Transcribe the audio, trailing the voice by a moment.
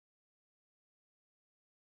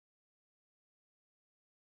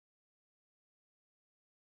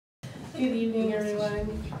Good evening,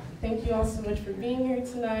 everyone. Thank you all so much for being here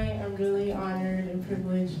tonight. I'm really honored and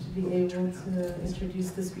privileged to be able to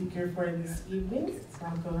introduce the speaker for this evening, so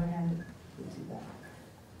I'll go ahead and do that.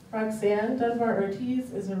 Roxanne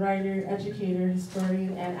Dunbar-Ortiz is a writer, educator,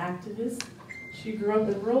 historian, and activist. She grew up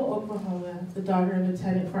in rural Oklahoma, the daughter of a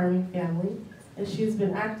tenant farming family, and she has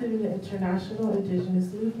been active in the international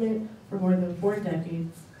indigenous movement for more than 4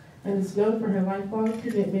 decades, and is known for her lifelong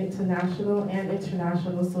commitment to national and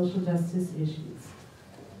international social justice issues.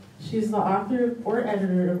 She is the author or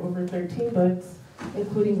editor of over 13 books,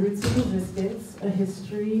 including Roots of Resistance, A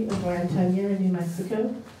History of Land Tenure in New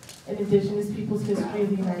Mexico, An Indigenous Peoples' History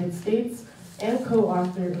of the United States, and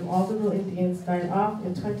co-author of All the Real Indians Died Off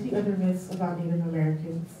and 20 Other Myths About Native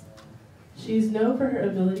Americans. She is known for her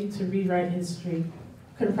ability to rewrite history,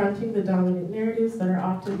 confronting the dominant narratives that are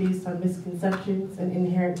often based on misconceptions and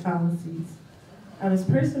inherent fallacies. I was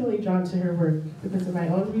personally drawn to her work because of my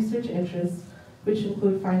own research interests, which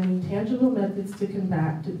include finding tangible methods to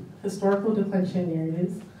combat historical declension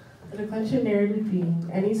narratives, a declension narrative being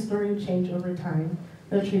any story of change over time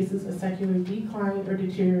that traces a secular decline or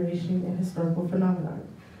deterioration in historical phenomenon.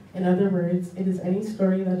 In other words, it is any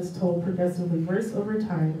story that is told progressively worse over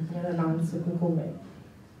time in a non-cyclical way.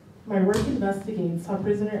 My work investigates how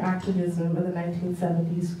prisoner activism of the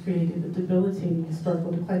 1970s created a debilitating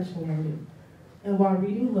historical declension narrative. And while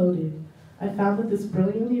reading Loaded, I found that this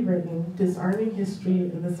brilliantly written, disarming history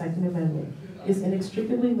of the Second Amendment is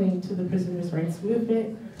inextricably linked to the prisoners' rights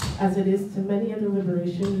movement, as it is to many other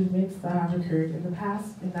liberation movements that have occurred in the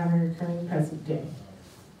past and that are occurring present day.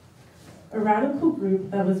 A radical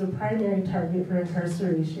group that was a primary target for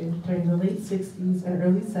incarceration during the late 60s and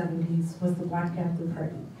early 70s was the Black Panther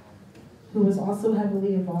Party, who was also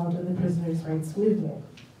heavily involved in the prisoners' rights movement.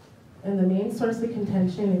 And the main source of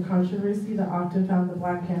contention and controversy that often found the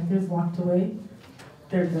Black Panthers locked away,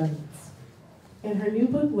 their guns. In her new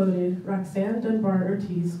book, Loaded, Roxanne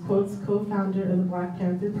Dunbar-Ortiz quotes co-founder of the Black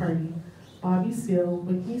Panther Party, Bobby Seale,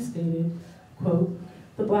 when he stated, quote,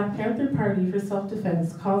 "The Black Panther Party for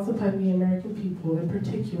self-defense calls upon the American people in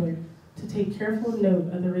particular to take careful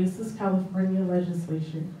note of the racist California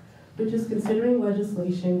legislature, which is considering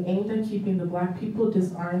legislation aimed at keeping the Black people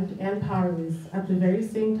disarmed and powerless at the very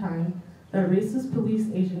same time that racist police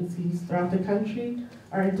agencies throughout the country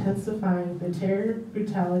are intensifying the terror,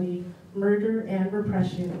 brutality, murder, and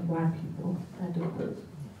repression of Black people," end of quote.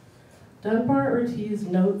 Dunbar-Ortiz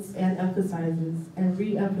notes and emphasizes and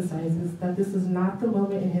re-emphasizes that this is not the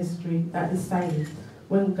moment in history that is cited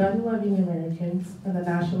when gun-loving Americans and the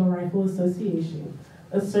National Rifle Association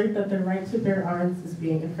assert that their right to bear arms is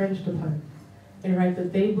being infringed upon, a right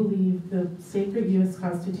that they believe the sacred U.S.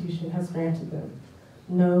 Constitution has granted them.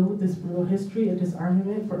 No, this brutal history of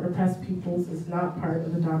disarmament for oppressed peoples is not part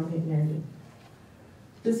of the dominant narrative.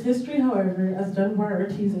 This history, however, as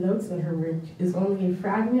Dunbar-Ortiz notes in her work, is only a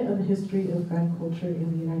fragment of the history of gun culture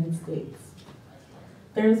in the United States.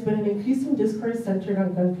 There has been an increasing discourse centered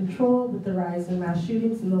on gun control with the rise in mass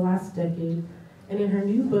shootings in the last decade, and in her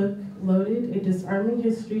new book, Loaded, A Disarming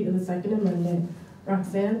History of the Second Amendment,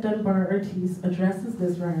 Roxanne Dunbar-Ortiz addresses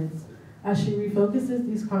this rise as she refocuses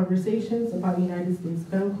these conversations about United States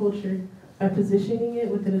gun culture by positioning it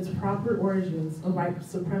within its proper origins of white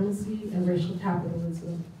supremacy and racial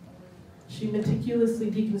capitalism. She meticulously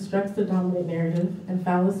deconstructs the dominant narrative and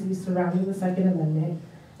fallacies surrounding the Second Amendment,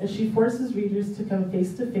 and she forces readers to come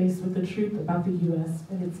face to face with the truth about the U.S.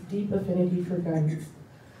 and its deep affinity for guns.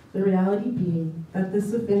 The reality being that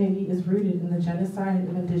this affinity is rooted in the genocide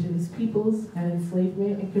of indigenous peoples and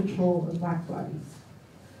enslavement and control of Black bodies.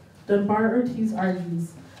 Dunbar-Ortiz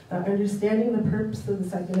argues that understanding the purpose of the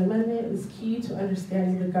Second Amendment is key to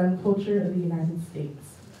understanding the gun culture of the United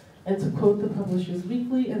States. And to quote the Publishers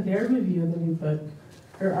Weekly in their review of the new book,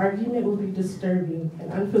 her argument will be disturbing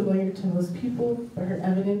and unfamiliar to most people, but her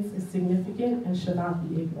evidence is significant and should not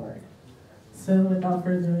be ignored. So without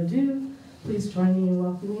further ado, please join me in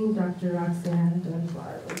welcoming Dr. Roxanne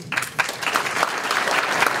Dunbar-Ortiz.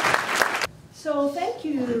 So thank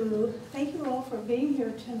you all for being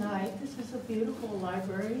here tonight. This is a beautiful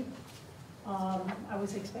library. I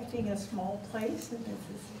was expecting a small place, and this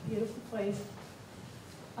is a beautiful place.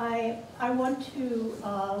 I want to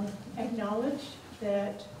acknowledge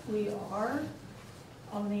that we are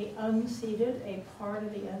on the unceded, a part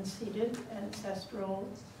of the unceded ancestral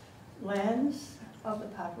lands of the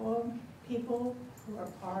Papuan people, who are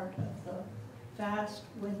part of the vast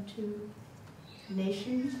Wintu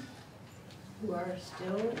nation, who are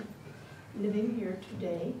still living here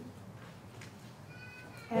today.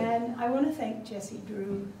 And I want to thank Jesse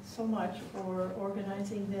Drew so much for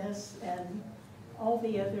organizing this and all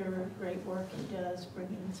the other great work he does,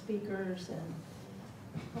 bringing speakers and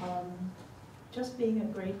just being a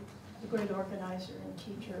great organizer and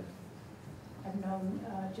teacher. I've known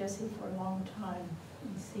Jesse for a long time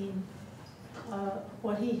and seen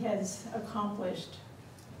what he has accomplished.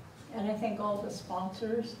 And I thank all the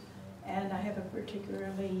sponsors, and I have a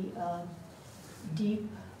particularly deep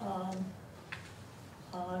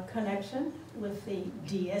connection with the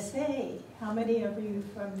DSA. How many of you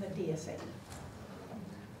from the DSA?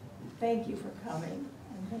 Thank you for coming,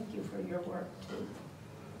 and thank you for your work too.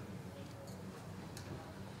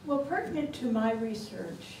 Well, pertinent to my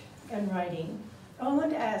research and writing, I want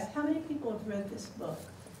to ask, how many people have read this book?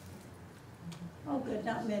 Oh good,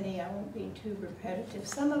 not many, I won't be too repetitive.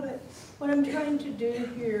 Some of it, what I'm trying to do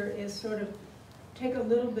here is sort of take a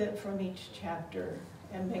little bit from each chapter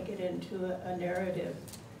and make it into a narrative.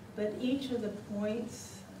 But each of the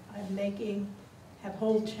points I'm making have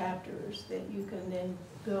whole chapters that you can then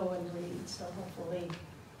go and read, so hopefully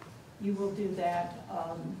you will do that.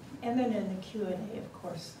 And then in the Q&A, of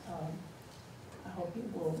course, I hope you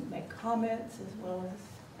will make comments as well as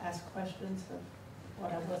ask questions of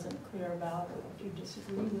what I wasn't clear about or what you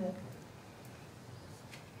disagree with.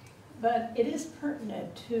 But it is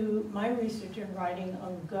pertinent to my research and writing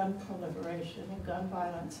on gun proliferation and gun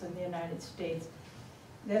violence in the United States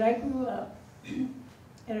that I grew up in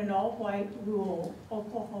an all-white rural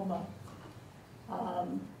Oklahoma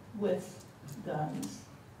with guns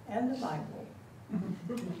and the Bible,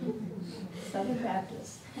 Southern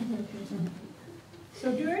Baptist.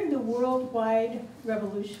 So during the worldwide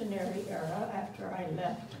revolutionary era, after I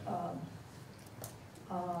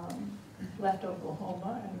left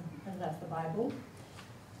Oklahoma and left the Bible,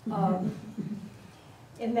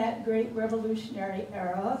 in that great revolutionary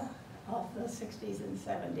era of the 60s and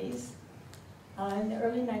 70s, in the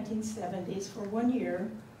early 1970s, for 1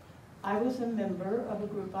 year, I was a member of a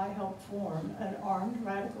group I helped form, an armed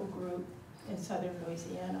radical group in southern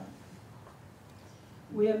Louisiana.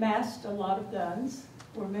 We amassed a lot of guns,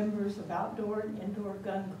 were members of outdoor and indoor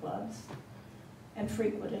gun clubs, and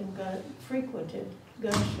frequented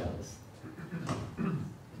gun shows.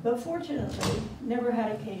 But fortunately, never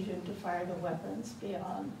had occasion to fire the weapons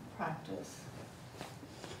beyond practice.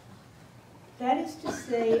 That is to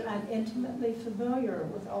say, I'm intimately familiar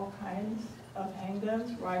with all kinds of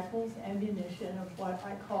handguns, rifles, ammunition of what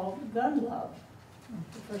I call gun love,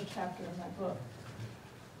 the first chapter of my book.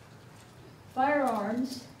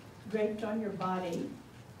 Firearms draped on your body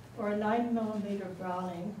or a 9mm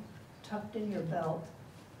Browning tucked in your belt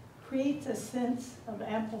creates a sense of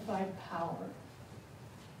amplified power,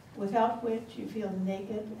 without which you feel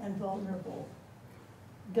naked and vulnerable.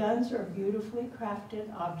 Guns are beautifully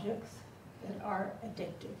crafted objects that are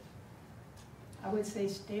addictive. I would say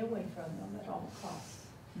stay away from them at all costs.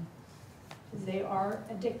 They are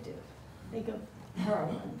addictive. Think of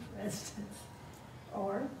heroin, for instance,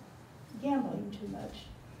 or gambling too much.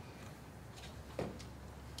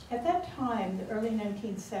 At that time, the early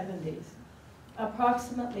 1970s,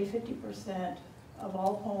 approximately 50% of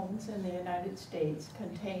all homes in the United States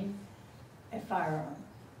contained a firearm.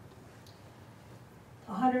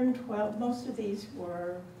 112, most of these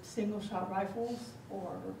were single-shot rifles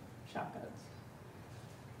or shotguns.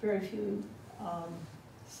 Very few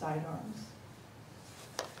sidearms,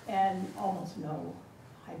 and almost no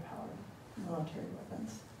high-powered military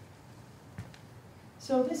weapons.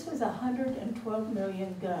 So this was 112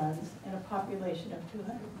 million guns in a population of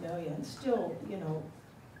 200 million, still, you know,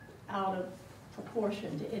 out of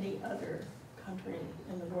proportion to any other country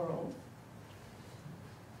in the world.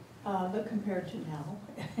 But compared to now,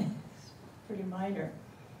 it's pretty minor.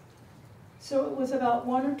 So it was about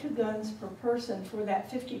 1 or 2 guns per person for that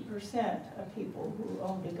 50% of people who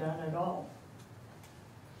owned a gun at all.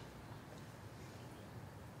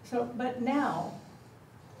 So, but now,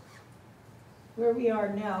 where we are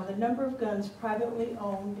now, the number of guns privately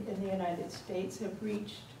owned in the United States have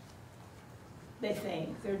reached, they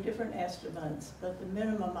think, there are different estimates, but the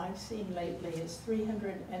minimum I've seen lately is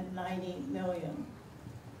 390 million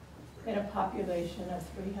in a population of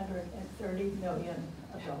 330 million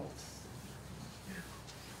adults.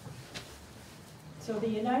 So the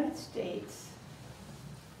United States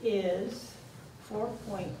is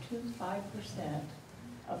 4.25%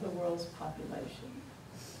 of the world's population,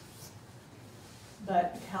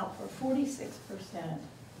 but account for 46%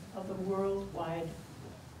 of the worldwide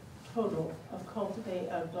total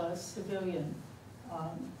of civilian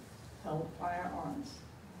held firearms.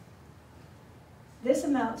 This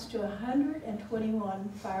amounts to 121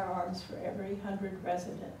 firearms for every 100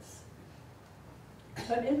 residents.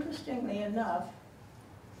 But interestingly enough,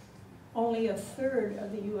 only only a third of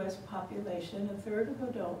the US population, a third of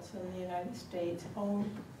adults in the United States own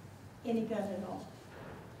any gun at all.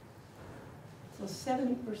 So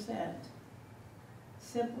 70%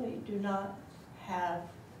 simply do not have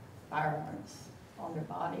firearms on their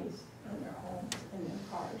bodies, in their homes, in their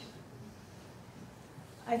cars.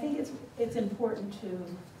 I think it's important to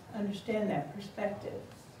understand that perspective,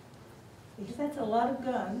 because that's a lot of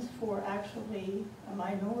guns for actually a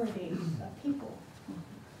minority of people.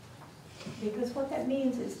 Because what that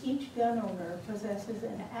means is each gun owner possesses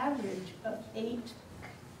an average of 8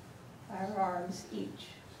 firearms each.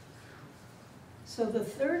 So the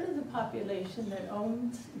third of the population that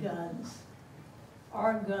owns guns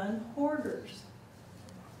are gun hoarders.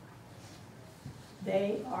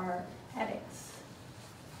 They are addicts.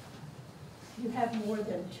 If you have more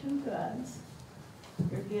than 2 guns,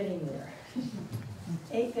 you're getting there.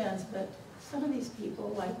 8 guns, but some of these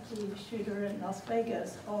people, like the shooter in Las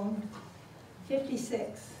Vegas, owned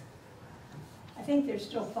 56. I think they're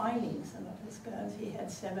still finding some of his guns. He had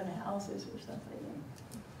 7 houses or something.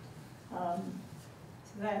 So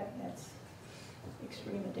that's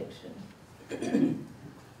extreme addiction.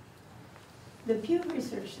 The Pew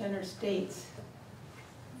Research Center states,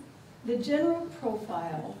 the general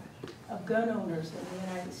profile of gun owners in the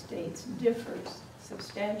United States differs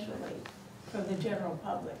substantially from the general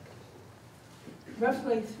public.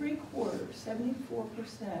 Roughly 3/4,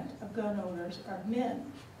 74% of gun owners are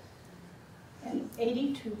men, and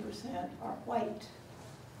 82% are white.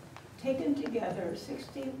 Taken together,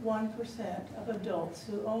 61% of adults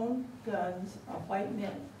who own guns are white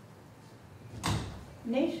men.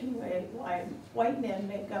 Nationwide, white men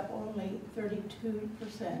make up only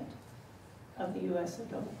 32% of the US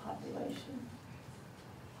adult population.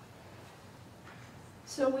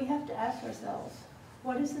 So we have to ask ourselves,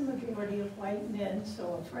 what is the majority of white men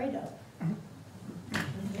so afraid of?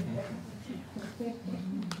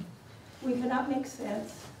 We cannot make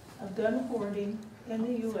sense of gun hoarding in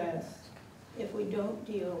the US if we don't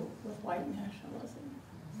deal with white nationalism.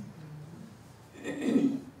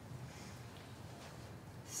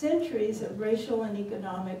 Centuries of racial and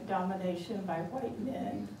economic domination by white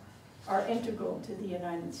men are integral to the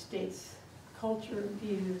United States culture,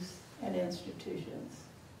 views, and institutions.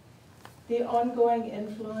 The ongoing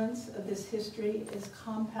influence of this history is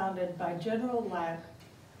compounded by general lack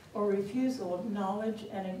or refusal of knowledge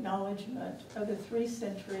and acknowledgement of the 3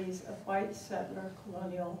 centuries of white settler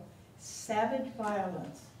colonial savage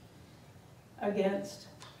violence against,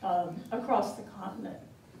 across the continent,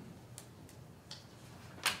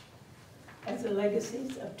 as the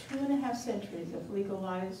legacies of 2.5 centuries of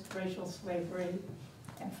legalized racial slavery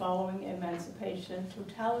and following emancipation,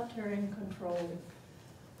 totalitarian control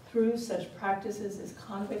through such practices as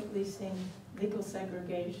convict leasing, legal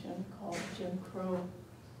segregation called Jim Crow,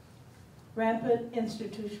 rampant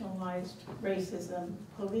institutionalized racism,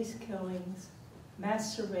 police killings,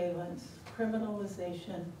 mass surveillance,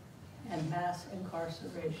 criminalization, and mass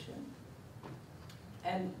incarceration.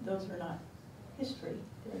 And those are not history,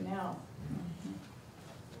 they're now.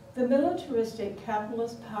 The militaristic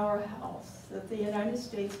capitalist powerhouse that the United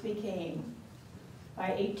States became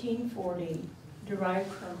by 1840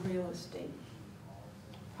 derived from real estate,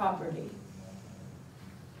 property.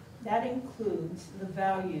 That includes the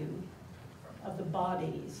value of the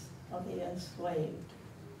bodies of the enslaved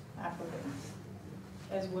Africans,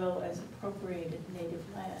 as well as appropriated native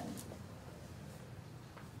land.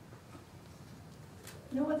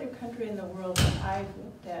 No other country in the world that I've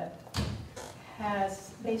looked at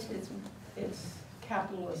has based its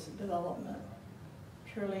capitalist development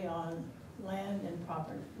purely on land and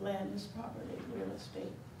property. Land is property, real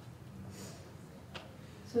estate.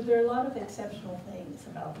 So there are a lot of exceptional things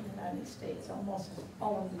about the United States, almost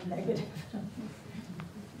all of them negative.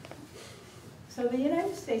 So the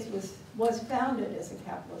United States was founded as a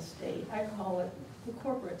capitalist state. I call it the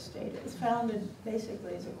corporate state. It was founded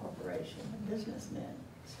basically as a corporation, businessmen,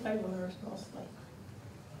 slave owners mostly,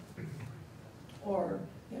 or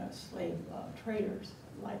slave traders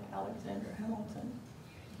like Alexander Hamilton,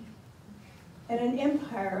 and an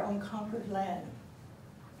empire on conquered land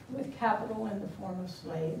with capital in the form of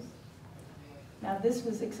slaves. Now this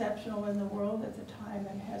was exceptional in the world at the time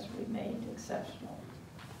and has remained exceptional.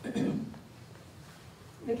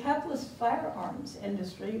 The capitalist firearms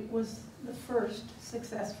industry was the first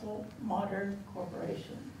successful modern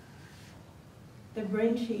corporation. The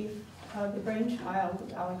brainchild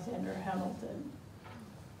of Alexander Hamilton,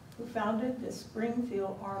 who founded the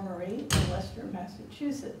Springfield Armory in Western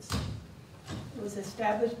Massachusetts. It was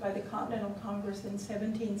established by the Continental Congress in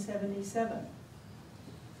 1777.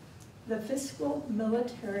 The fiscal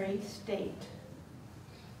military state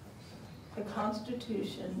the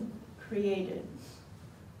Constitution created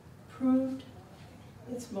proved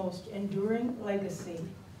its most enduring legacy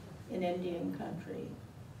in Indian country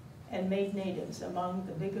and made natives among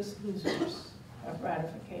the biggest losers of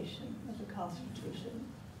ratification of the Constitution.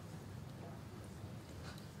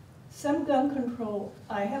 Some gun control,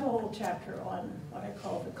 I have a whole chapter on what I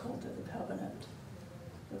call the cult of the covenant,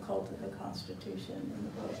 the cult of the Constitution in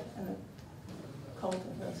the book, and the cult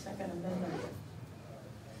of the Second Amendment.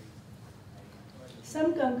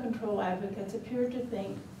 Some gun control advocates appear to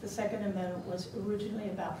think the Second Amendment was originally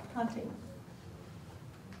about hunting.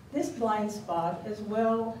 This blind spot, as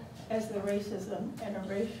well as the racism and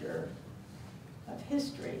erasure of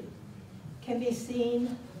history, can be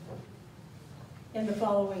seen in the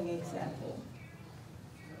following example.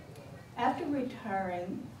 After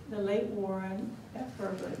retiring, the late Warren F.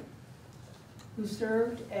 Herbert, who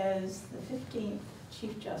served as the 15th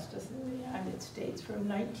Chief Justice of the United States from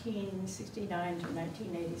 1969 to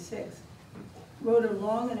 1986, wrote a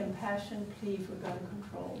long and impassioned plea for gun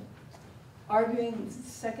control, arguing that the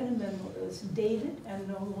Second Amendment was dated and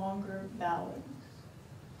no longer valid.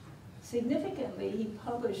 Significantly, he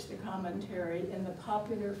published the commentary in the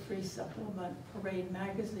popular free supplement Parade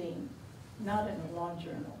magazine, not in a law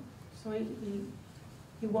journal. So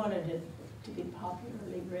he wanted it to be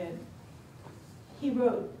popularly read. He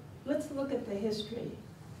wrote, let's look at the history.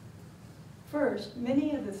 First,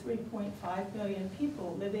 many of the 3.5 million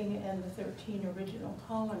people living in the 13 original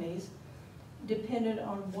colonies depended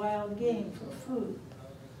on wild game for food.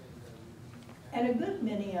 And a good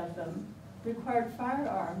many of them required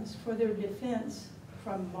firearms for their defense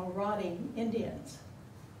from marauding Indians.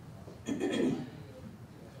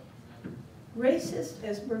 Racist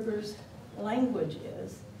as Berger's language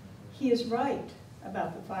is, he is right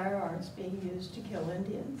about the firearms being used to kill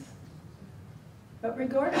Indians. But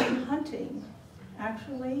regarding hunting,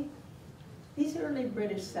 actually, these early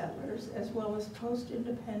British settlers, as well as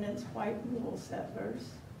post-independence white rural settlers,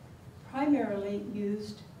 primarily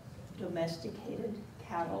used domesticated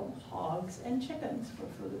cattle, hogs, and chickens for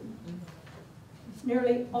food.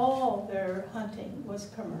 Nearly all their hunting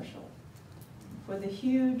was commercial for the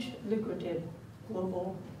huge, lucrative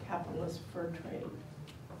global capitalist fur trade.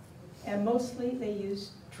 And mostly they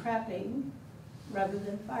used trapping rather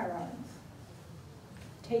than firearms,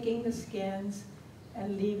 taking the skins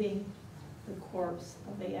and leaving the corpse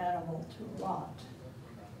of the animal to rot.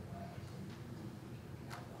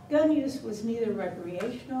 Gun use was neither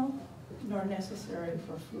recreational nor necessary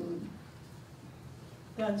for food.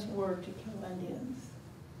 Guns were to kill Indians.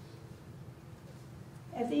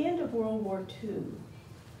 At the end of World War II,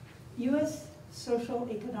 U.S. social,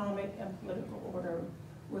 economic, and political order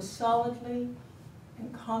was solidly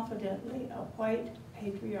and confidently a white,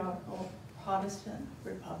 patriarchal Protestant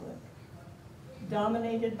republic,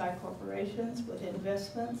 dominated by corporations with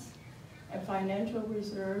investments and financial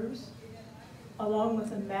reserves, along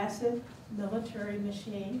with a massive military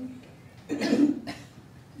machine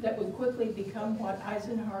that would quickly become what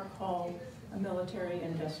Eisenhower called a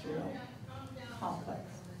military-industrial complex.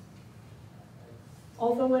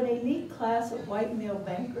 Although an elite class of white male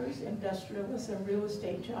bankers, industrialists, and real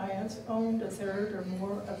estate giants owned a third or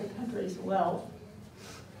more of the country's wealth,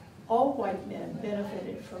 all white men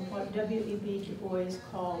benefited from what W.E.B. Du Bois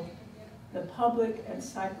called the public and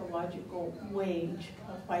psychological wage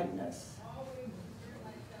of whiteness.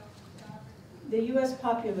 The U.S.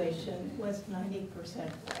 population was 90%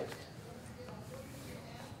 white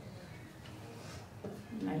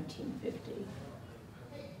in 1950.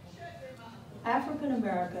 African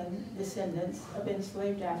American descendants of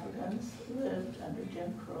enslaved Africans lived under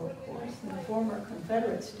Jim Crow, of course, in the former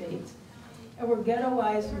Confederate states and were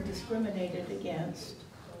ghettoized and discriminated against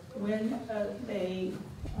when they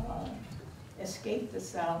escaped the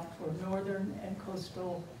South for northern and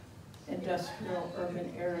coastal industrial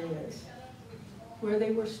urban areas, where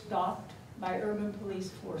they were stalked by urban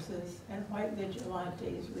police forces and white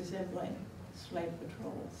vigilantes resembling slave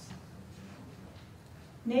patrols.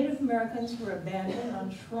 Native Americans were abandoned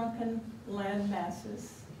on shrunken land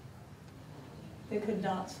masses that could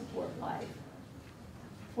not support life,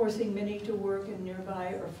 forcing many to work in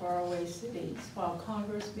nearby or faraway cities, while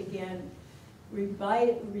Congress began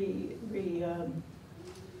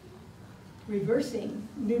reversing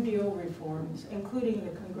New Deal reforms, including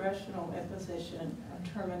the congressional imposition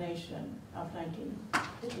of termination of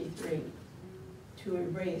 1953 to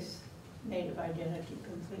erase Native identity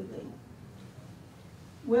completely.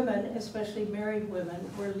 Women, especially married women,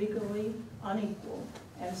 were legally unequal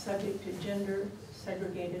and subject to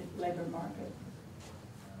gender-segregated labor market.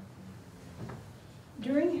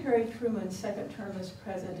 During Harry Truman's second term as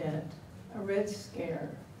president, a Red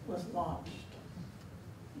Scare was launched,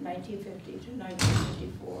 1950 to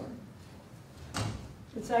 1954.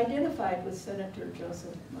 It's identified with Senator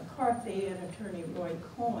Joseph McCarthy and Attorney Roy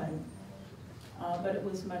Cohen, but it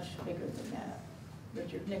was much bigger than that.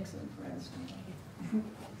 Richard Nixon, for instance.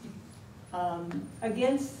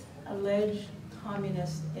 Against alleged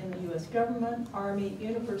communists in the U.S. government, Army,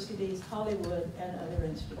 universities, Hollywood, and other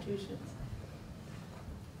institutions.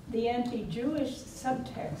 The anti-Jewish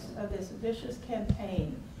subtext of this vicious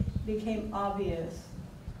campaign became obvious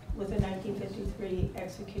with the 1953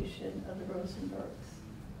 execution of the Rosenbergs.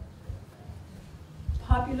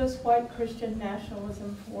 Populist white Christian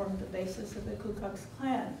nationalism formed the basis of the Ku Klux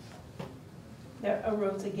Klan that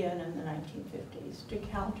arose again in the 1950s to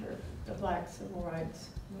counter the Black civil rights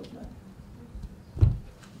movement.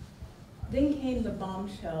 Then came the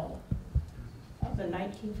bombshell of the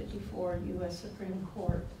 1954 U.S. Supreme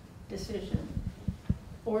Court decision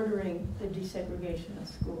ordering the desegregation of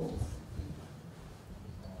schools.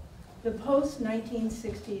 The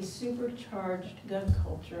post-1960s supercharged gun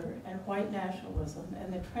culture and white nationalism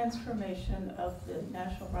and the transformation of the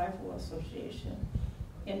National Rifle Association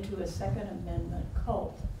into a Second Amendment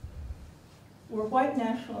cult were white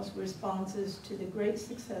nationalist responses to the great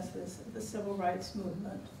successes of the civil rights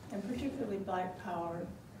movement, and particularly Black Power,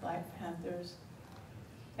 Black Panthers,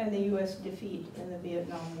 and the U.S. defeat in the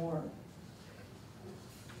Vietnam War.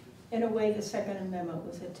 In a way, the Second Amendment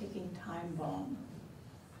was a ticking time bomb.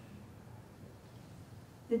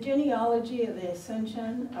 The genealogy of the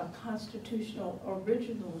ascension of constitutional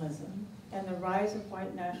originalism and the rise of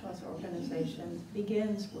white nationalist organizations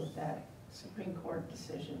begins with that Supreme Court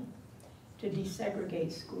decision to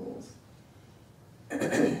desegregate schools,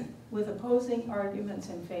 with opposing arguments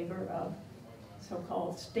in favor of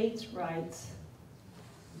so-called states' rights,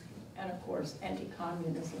 and of course,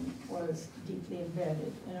 anti-communism was deeply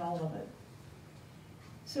embedded in all of it.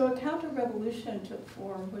 So a counter-revolution took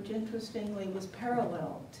form, which interestingly was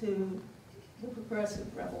parallel to the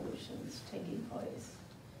progressive revolutions taking place.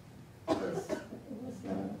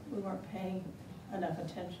 We weren't paying enough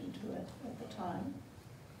attention to it at the time.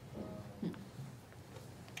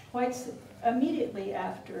 Whites, immediately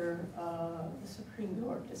after the Supreme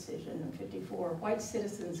Court decision in '54, white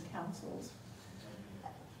citizens' councils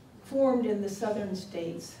formed in the southern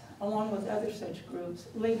states, along with other such groups,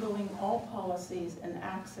 labeling all policies and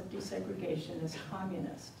acts of desegregation as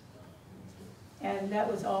communist. And that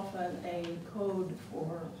was often a code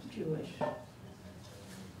for Jewish.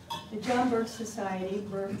 The John Birch Society,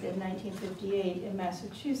 birthed in 1958 in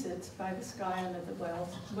Massachusetts by the scion of the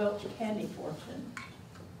Welch candy fortune,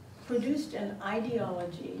 produced an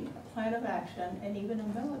ideology, a plan of action, and even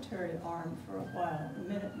a military arm for a while, the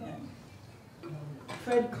Minutemen.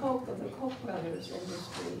 Fred Koch of the Koch brothers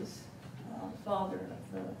industries, father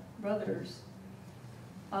of the brothers,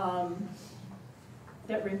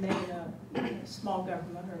 that remain a small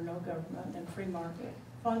government or no government and free market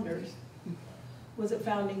funders, was a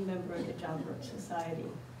founding member of the John Birch Society.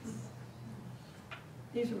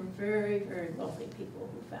 These were very, very wealthy people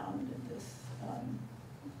who founded this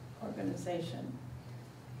organization.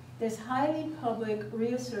 This highly public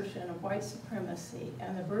reassertion of white supremacy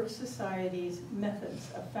and the Birch Society's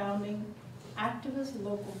methods of founding activist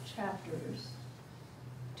local chapters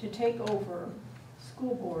to take over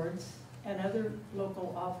school boards and other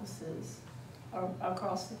local offices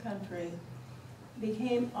across the country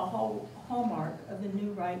became a hallmark of the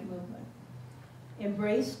New Right movement,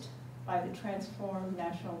 embraced by the transformed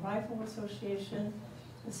National Rifle Association,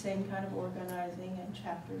 the same kind of organizing and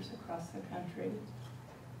chapters across the country,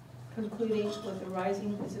 concluding with the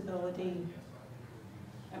rising visibility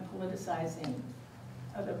and politicizing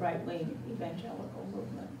of the right-wing evangelical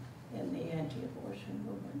movement in the anti-abortion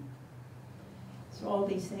movement. So all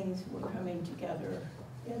these things were coming together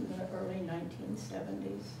in the early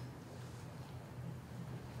 1970s.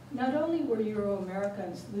 Not only were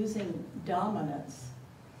Euro-Americans losing dominance,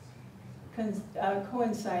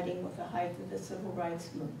 coinciding with the height of the civil rights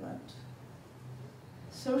movement,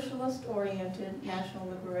 socialist-oriented national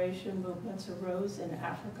liberation movements arose in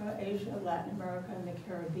Africa, Asia, Latin America, and the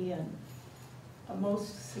Caribbean,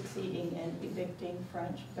 most succeeding in evicting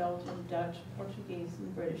French, Belgian, Dutch, Portuguese,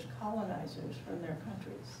 and British colonizers from their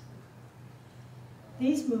countries.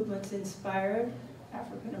 These movements inspired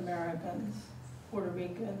African Americans, Puerto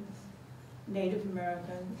Ricans, Native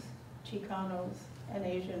Americans, Chicanos, and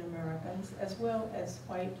Asian Americans, as well as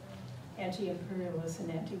white anti-imperialists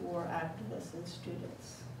and anti-war activists and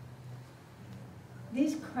students.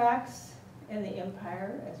 These cracks in the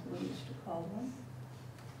empire, as we used to call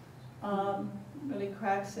them, really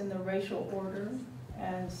cracks in the racial order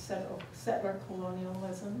and settler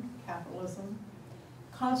colonialism, capitalism,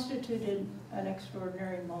 constituted an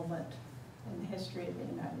extraordinary moment in the history of the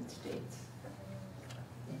United States.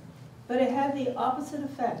 But it had the opposite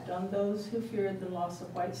effect on those who feared the loss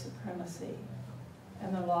of white supremacy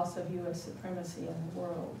and the loss of U.S. supremacy in the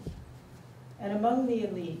world, and among the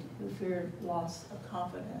elite who feared loss of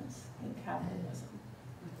confidence in capitalism.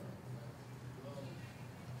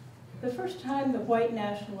 The first time the white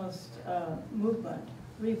nationalist movement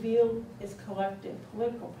revealed its collective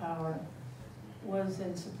political power was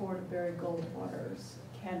in support of Barry Goldwater's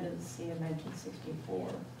candidacy in 1964.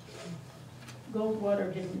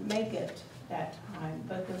 Goldwater didn't make it that time,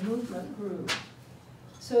 but the movement grew,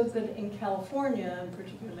 so that in California, and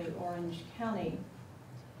particularly Orange County,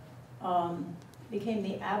 became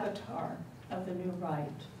the avatar of the new right.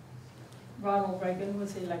 Ronald Reagan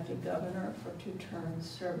was elected governor for 2 terms,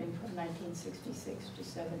 serving from 1966 to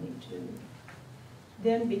 72,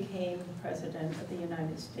 then became the President of the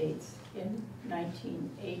United States in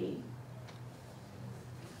 1980,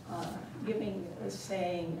 giving a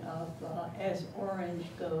saying of, as orange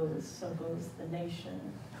goes, so goes the nation.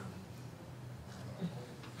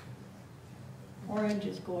 Orange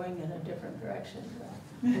is going in a different direction.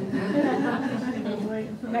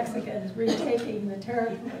 Mexicans retaking the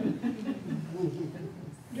territory.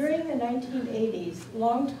 During the 1980s,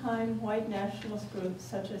 longtime white nationalist groups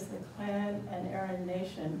such as the Klan and Aryan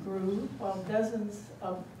Nation grew, while dozens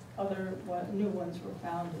of other new ones were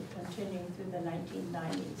founded, continuing through the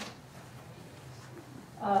 1990s.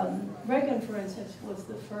 Reagan, for instance, was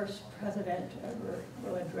the first president to ever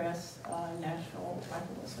address National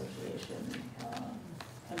Rifle Association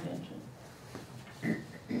convention.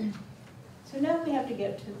 So now we have to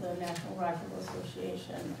get to the National Rifle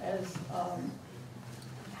Association as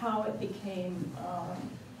how it became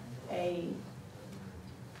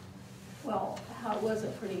how it was a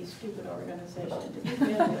pretty stupid organization to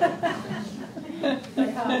begin with, but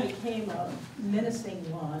how it became a menacing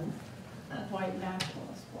one, a white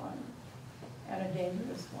nationalist one, and a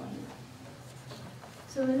dangerous one.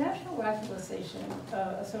 So the National Rifle Association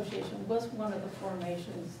was one of the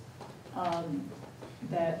formations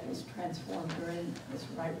that was transformed during this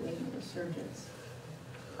right-wing resurgence.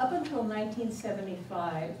 Up until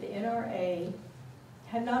 1975, the NRA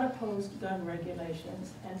had not opposed gun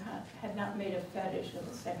regulations and had not made a fetish of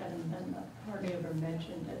the Second Amendment, hardly ever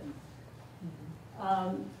mentioned it.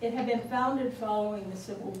 It had been founded following the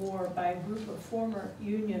Civil War by a group of former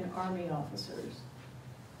Union Army officers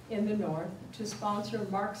in the North to sponsor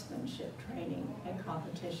marksmanship training and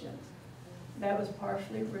competitions. That was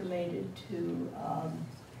partially related to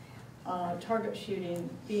target shooting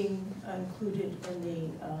being included in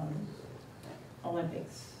the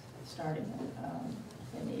Olympics starting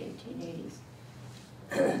in the 1880s.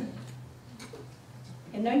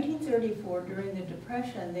 In 1934, during the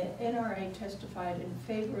Depression, the NRA testified in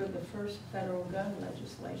favor of the first federal gun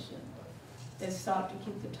legislation that sought to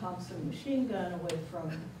keep the Thompson machine gun away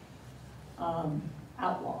from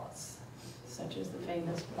outlaws, such as the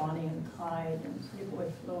famous Bonnie and Clyde and Pretty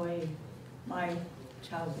Boy Floyd, my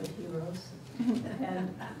childhood heroes,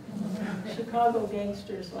 and Chicago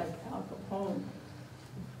gangsters like Al Capone.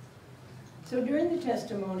 So during the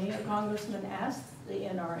testimony, a congressman asked the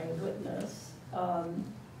NRA witness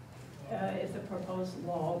if the proposed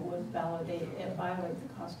law would violate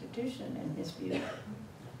the Constitution in his view.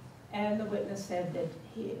 And the witness said that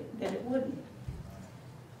it wouldn't.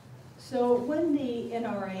 So when the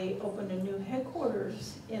NRA opened a new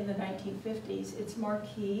headquarters in the 1950s, its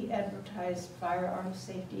marquee advertised firearms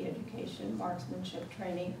safety education, marksmanship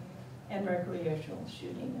training, and recreational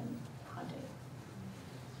shooting and hunting.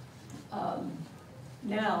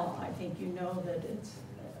 Now, I think you know that it's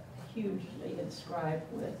hugely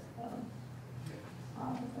inscribed with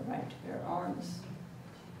the right to bear arms,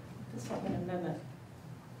 the Second Amendment.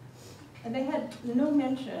 And they had no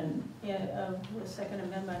mention of the Second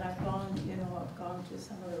Amendment. I've gone to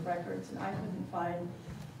some of the records, and I couldn't find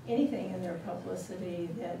anything in their publicity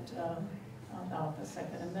that about the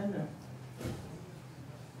Second Amendment.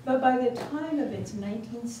 But by the time of its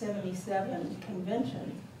 1977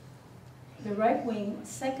 convention, the right-wing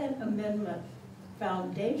Second Amendment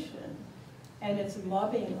Foundation and its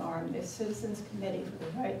lobbying arm, the Citizens Committee for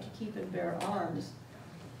the Right to Keep and Bear Arms,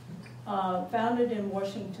 founded in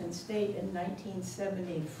Washington State in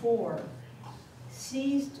 1974,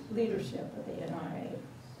 seized leadership of the NRA.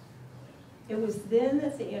 It was then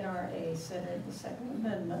that the NRA centered the Second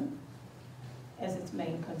Amendment as its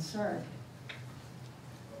main concern.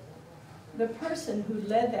 The person who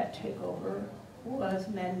led that takeover was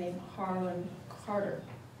a man named Harlan Carter.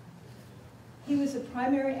 He was a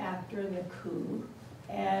primary actor in the coup,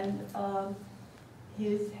 and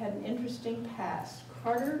he had an interesting past,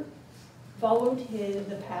 Carter followed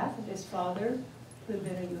the path of his father, who had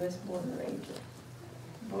been a U.S. border agent,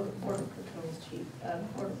 border patrol chief,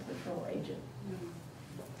 border patrol agent.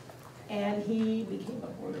 And he became a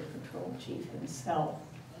border patrol chief himself.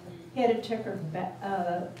 He had a checkered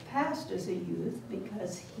past as a youth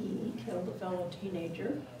because he killed a fellow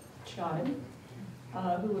teenager, shot him,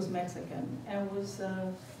 who was Mexican, and was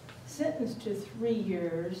sentenced to 3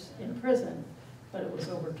 years in prison, but it was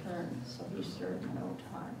overturned, so he served no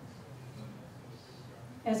time.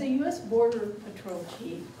 As a U.S. Border Patrol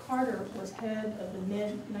chief, Carter was head of the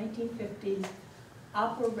mid-1950s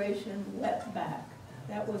Operation Wetback.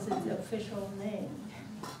 That was its official name.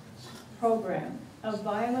 Program of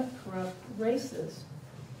violent, corrupt, racist,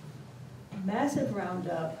 massive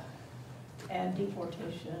roundup and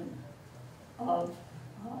deportation of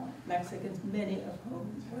Mexicans, many of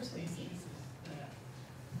whom were citizens.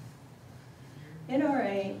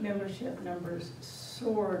 NRA membership numbers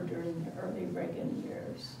soared during the early Reagan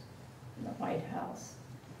years in the White House.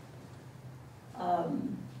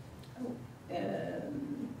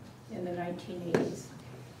 In the 1980s.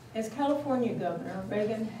 As California governor,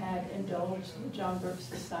 Reagan had indulged the John Birch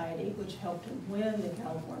Society, which helped him win the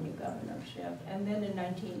California governorship. And then in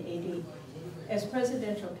 1980, as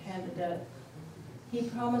presidential candidate, he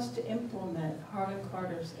promised to implement Harlan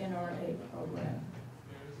Carter's NRA program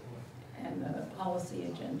and the policy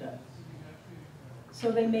agenda.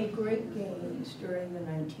 So they made great gains during the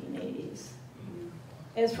 1980s.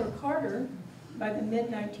 As for Carter, by the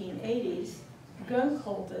mid-1980s, gun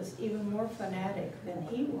cultists, even more fanatic than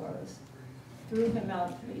he was, threw him out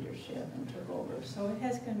of leadership and took over. So it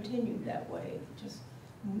has continued that way, just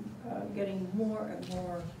getting more and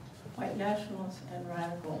more white nationalists and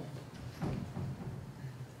radical.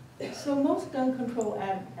 So most gun control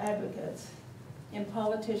advocates and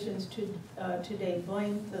politicians today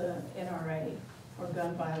blame the NRA for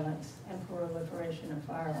gun violence and proliferation of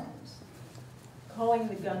firearms, calling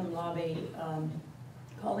it a gun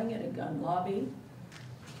lobby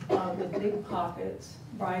with big pockets,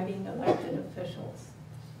 bribing elected officials.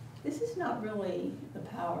 This is not really the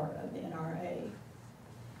power of the NRA.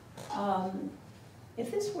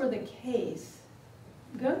 If this were the case,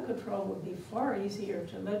 gun control would be far easier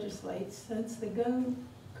to legislate, since the gun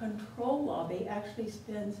control lobby actually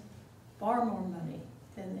spends far more money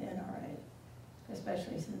than the NRA,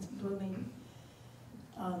 especially since blooming,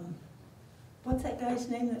 what's that guy's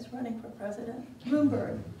name that's running for president?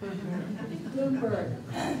 Bloomberg. Bloomberg.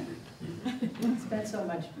 Spent so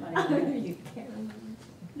much money. You can't remember.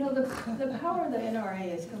 No, the power of the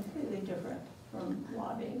NRA is completely different from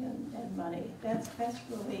lobbying and money. That's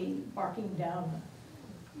really barking down,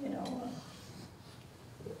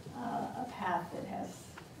 a path that has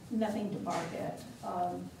nothing to bark at.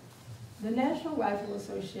 The National Rifle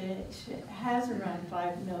Association has around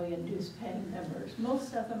 5 million dues-paying members.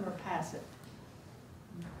 Most of them are passive.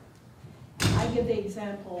 I give the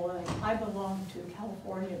example, I belong to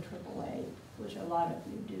California AAA, which a lot of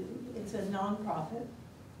you do. It's a nonprofit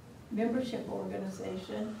membership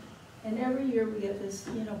organization, and every year we get this,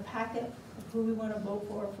 packet of who we want to vote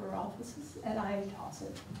for offices, and I toss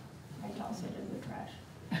it. I toss it in the trash.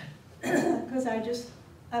 Because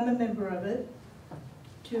I'm a member of it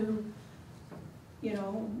to,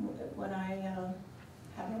 when I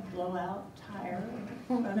have a blowout tire,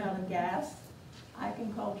 or run out of gas, I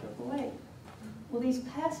can call AAA. Well, these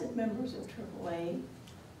passive members of AAA,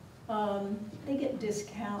 they get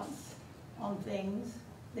discounts on things.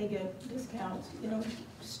 They get discounts,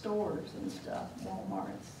 stores and stuff,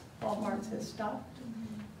 Walmart's has stopped,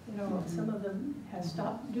 some of them have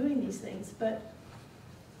stopped doing these things, but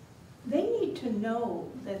they need to know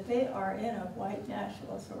that they are in a white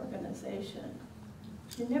nationalist organization.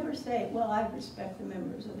 You never say, well, I respect the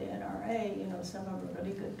members of the NRA, some of them are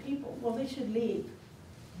really good people. Well, they should leave,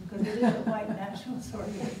 because it is a white nationalist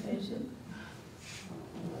organization.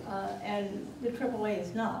 And the AAA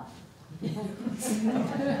is not.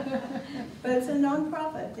 But it's a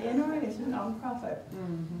nonprofit. The NRA is a nonprofit.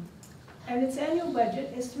 Mm-hmm. And its annual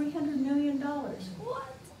budget is $300 million.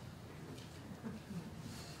 What?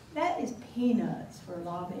 That is peanuts for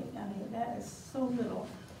lobbying. I mean, that is so little.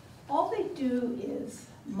 All they do is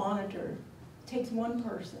monitor. It takes one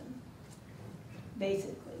person,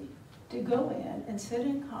 basically, to go in and sit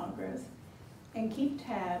in Congress and keep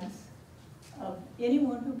tabs of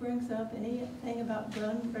anyone who brings up anything about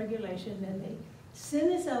gun regulation. Then they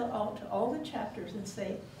send this out to all the chapters and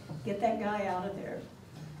say, get that guy out of there.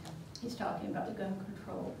 He's talking about gun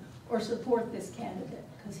control. Or support this candidate,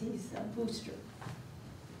 because he's a booster.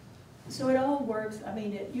 So it all works. I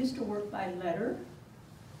mean, it used to work by letter,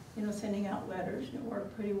 sending out letters, and it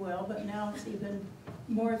worked pretty well, but now it's even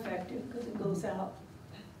more effective because it goes out,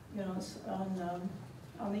 you know,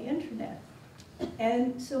 on the internet.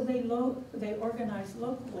 And so they organize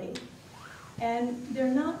locally, and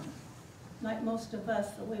they're not like most of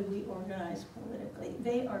us, the way we organize politically.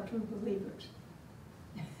 They are true believers.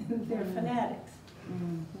 They're fanatics,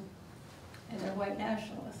 and they're white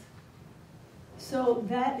nationalists. So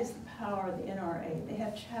that is the power of the NRA. They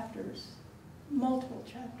have chapters, multiple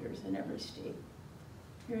chapters in every state.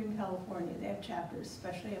 Here in California, they have chapters,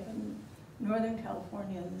 especially up in Northern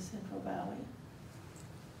California and the Central Valley.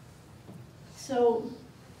 So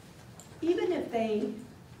even if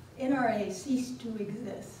NRA ceased to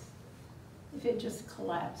exist, if it just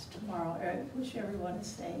collapsed tomorrow, which everyone is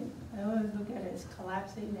saying, I always look at it as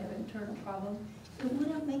collapsing, they have an internal problem, it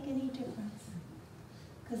wouldn't make any difference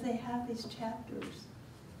because they have these chapters.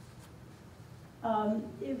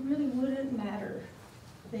 It really wouldn't matter.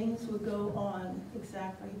 Things would go on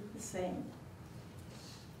exactly the same.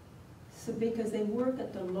 So because they work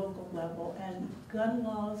at the local level, and gun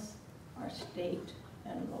laws are state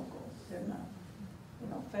and local. They're not, you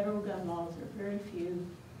know, federal gun laws are very few.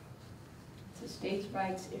 It's a states'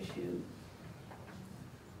 rights issue.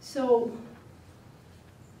 So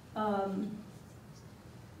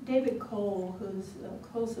David Cole, who's a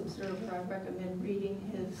close observer, I recommend reading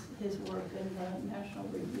his work in the National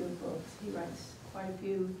Review of Books. He writes quite a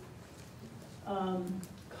few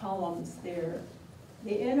columns there.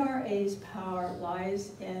 The NRA's power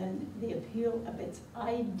lies in the appeal of its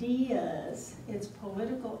ideas, its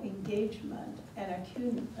political engagement and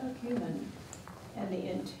acumen, and the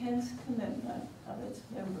intense commitment of its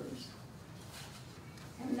members.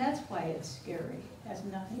 And that's why it's scary. It has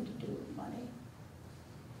nothing to do with money.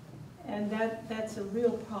 And that's a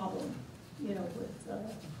real problem, you know, with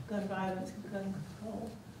gun violence and gun control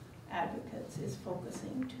advocates, is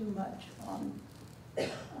focusing too much on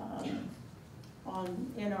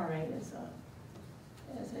NRA as a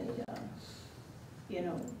you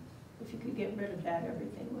know, if you could get rid of that,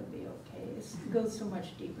 everything would be okay. It goes so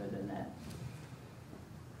much deeper than that.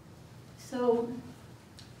 So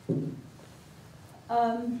the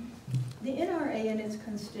NRA and its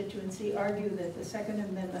constituency argue that the Second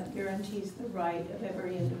Amendment guarantees the right of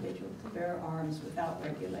every individual to bear arms without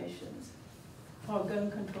regulations, while gun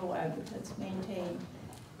control advocates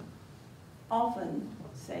often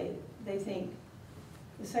say they think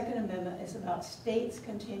the Second Amendment is about states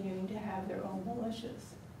continuing to have their own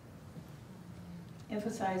militias,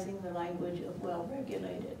 emphasizing the language of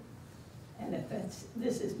well-regulated, and that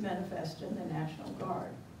this is manifest in the National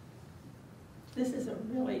Guard. This is a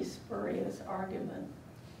really spurious argument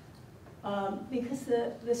because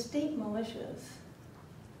the state militias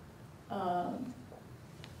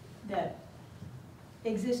that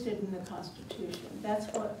existed in the Constitution, that's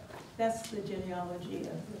the genealogy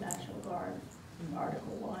of the National Guard.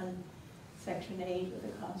 Article 1, Section 8 of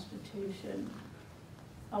the Constitution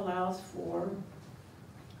allows for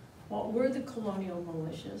what were the colonial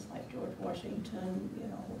militias, like George Washington, you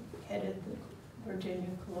know, headed the Virginia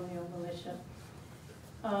colonial militia.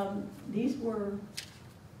 These were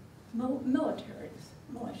militaries,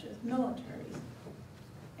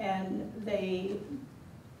 and they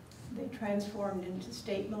transformed into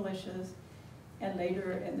state militias, and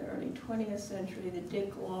later in the early 20th century, the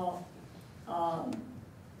Dick Law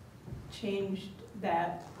changed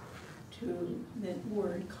that to the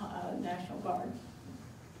word National Guard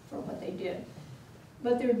for what they did.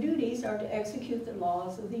 But their duties are to execute the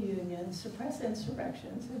laws of the Union, suppress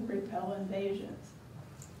insurrections, and repel invasions.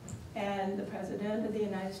 And the President of the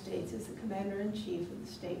United States is the Commander-in-Chief of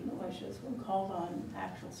the state militias when called on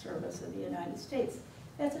actual service of the United States.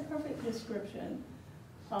 That's a perfect description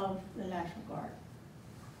of the National Guard.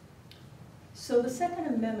 So the Second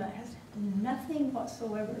Amendment has nothing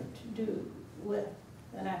whatsoever to do with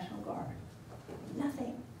the National Guard.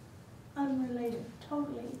 Nothing. Unrelated,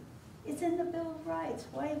 totally. It's in the Bill of Rights.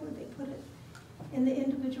 Why would they put it in the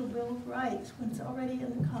individual Bill of Rights when it's already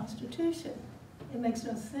in the Constitution? It makes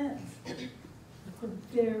no sense. It's a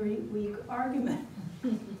very weak argument.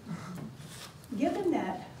 Given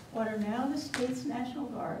that what are now the state's National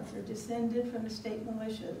Guards are descended from the state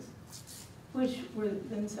militias, which were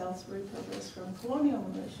themselves repurposed from colonial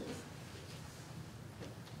militias,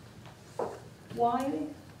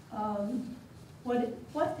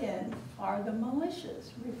 what then are the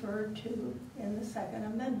militias referred to in the Second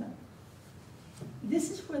Amendment?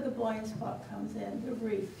 This is where the blind spot comes in, the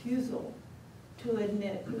refusal to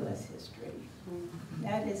admit U.S. history.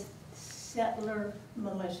 That is settler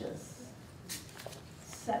militias.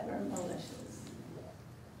 Settler militias.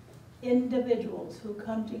 Individuals who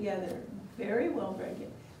come together, very well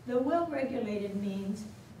regulated. The well-regulated means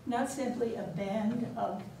not simply a band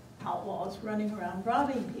of outlaws running around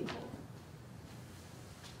robbing people.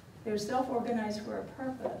 They're self-organized for a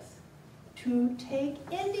purpose, to take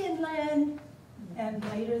Indian land, and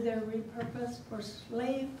later they're repurposed for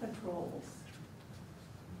slave patrols.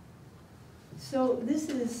 So this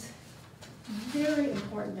is very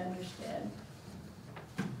important to understand.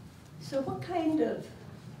 So what kind of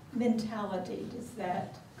mentality does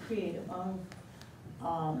that create among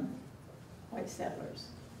white settlers?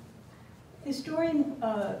 Historian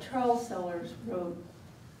Charles Sellers wrote,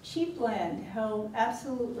 "Cheap land held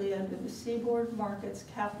absolutely under the seaboard market's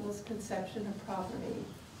capitalist conception of property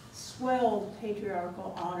swelled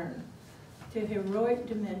patriarchal honor to heroic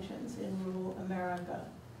dimensions in rural America.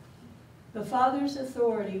 The father's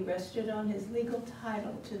authority rested on his legal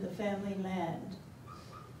title to the family land.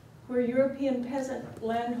 Where European peasant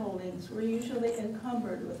landholdings were usually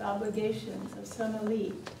encumbered with obligations of some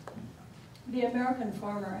elite, the American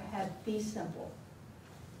farmer had fee simple.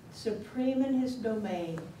 Supreme in his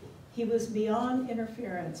domain, he was beyond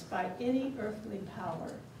interference by any earthly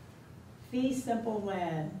power. Fee simple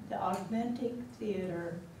land, the augmenting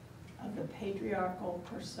theater of the patriarchal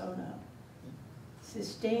persona,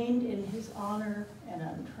 sustained in his honor and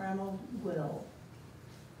untrammeled will.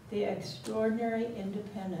 The extraordinary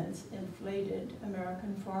independence inflated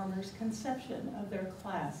American farmers' conception of their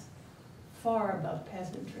class far above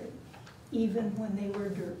peasantry, even when they were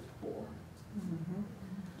dirt poor."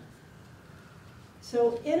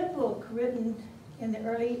 So in a book written in the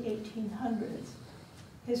early 1800s,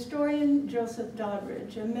 historian Joseph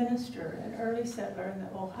Doddridge, a minister and early settler in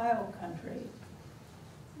the Ohio country,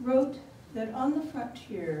 wrote that on the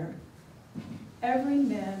frontier, every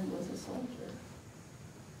man was a soldier.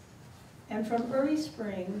 And from early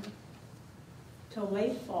spring till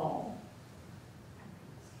late fall,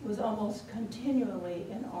 was almost continually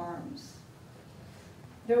in arms.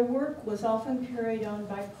 Their work was often carried on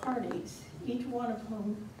by parties, each one of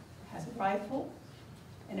whom has a rifle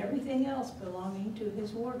and everything else belonging to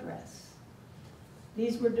his war dress.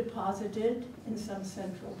 These were deposited in some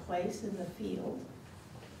central place in the field.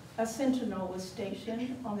 A sentinel was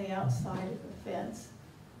stationed on the outside of the fence,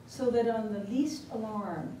 so that on the least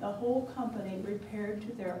alarm, the whole company repaired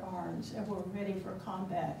to their arms and were ready for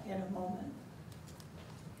combat in a moment.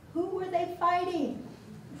 Who were they fighting?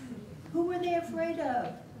 Who were they afraid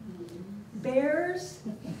of? Bears?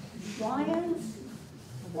 Lions?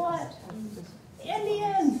 What?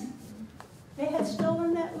 Indians! They had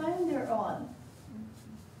stolen that land they're on.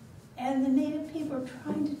 And the native people are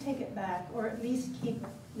trying to take it back, or at least keep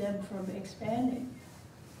them from expanding.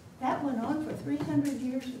 That went on for 300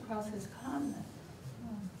 years across this continent.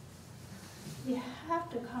 You have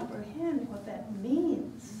to comprehend what that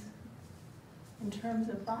means in terms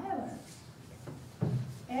of violence.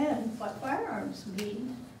 And what firearms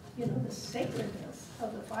mean, you know, the sacredness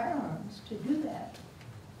of the firearms to do that.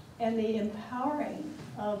 And the empowering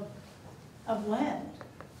of land,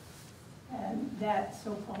 and that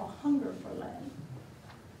so-called hunger for land.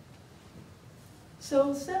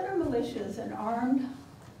 So settler militias and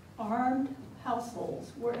armed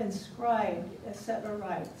households were inscribed as settler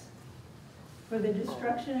rights for the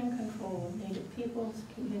destruction and control of native peoples,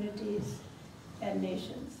 communities, and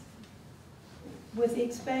nations. With the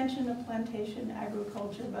expansion of plantation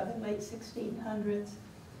agriculture by the late 1600s,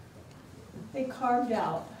 they carved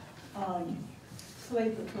out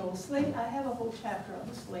slave patrols. I have a whole chapter on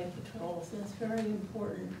the slave patrols, and it's very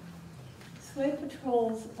important. Slave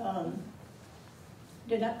patrols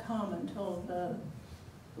did not come until the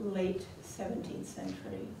late 17th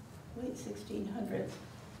century, late 1600s.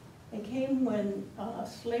 They came when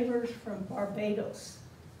slavers from Barbados,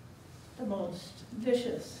 the most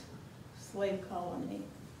vicious slave colony,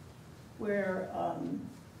 where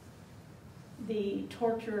the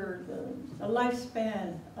torture, the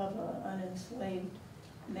lifespan of an enslaved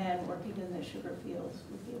man working in the sugar fields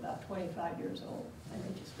would be about 25 years old, and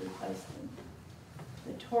they just replaced them.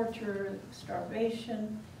 The torture,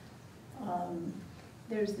 starvation,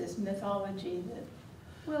 there's this mythology that,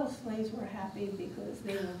 well, slaves were happy because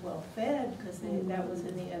they were well fed, because that was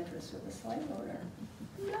in the interest of the slave owner.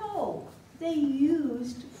 No, they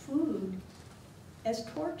used food as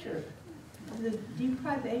torture, the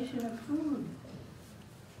deprivation of food.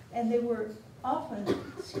 And they were often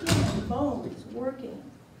skin and bones working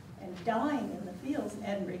and dying in the fields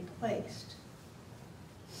and replaced.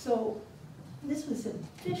 So this was a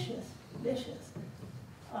vicious, vicious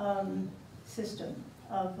system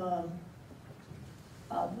of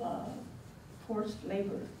forced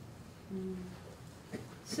labor.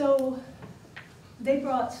 So they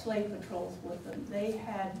brought slave patrols with them. They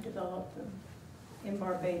had developed them in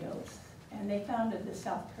Barbados. And they founded the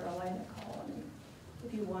South Carolina colony.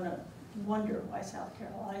 If you want to wonder why South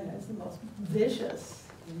Carolina is the most vicious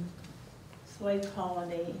slave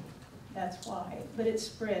colony, that's why. But it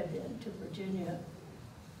spread then to Virginia,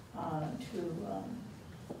 to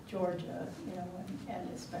Georgia, you know, and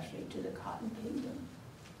especially to the Cotton Kingdom.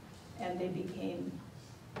 And they became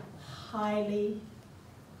highly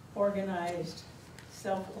organized,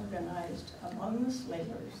 self-organized among the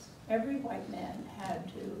slavers. Every white man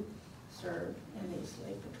had to serve in these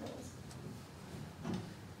slave patrols.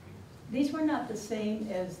 These were not the same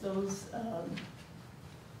as those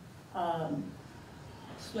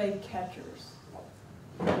slave catchers,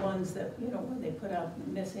 the ones that, you know, when they put out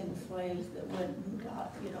missing slaves that went and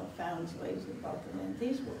got, you know, found slaves and brought them in.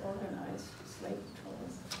 These were organized slave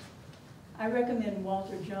patrols. I recommend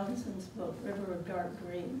Walter Johnson's book, River of Dark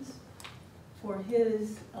Dreams, for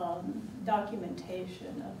his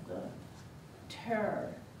documentation of the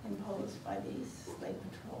terror imposed by these slave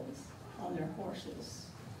patrols on their horses.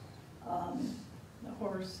 The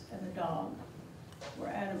horse and the dog were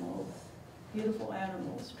animals, beautiful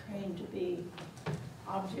animals trained to be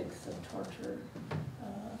objects of torture,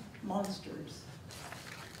 monsters.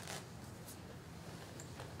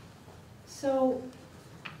 So,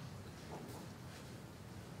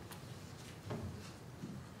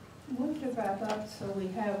 I'm going to wrap up so we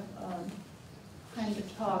have time to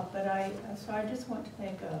talk, but I just want to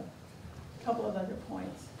make a couple of other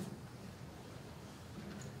points.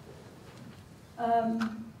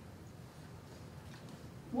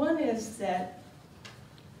 One is that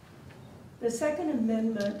the Second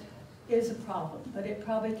Amendment is a problem, but it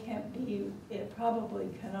probably cannot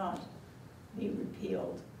be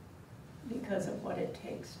repealed because of what it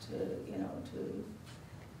takes to, you know, to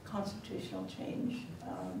constitutional change.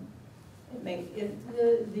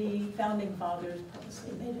 The founding fathers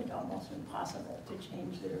purposely made it almost impossible to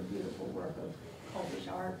change their beautiful work of cultish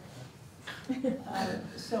art.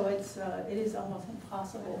 So it is almost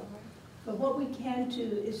impossible. But what we can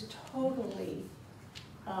do is totally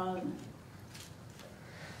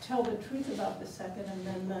tell the truth about the Second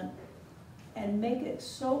Amendment and make it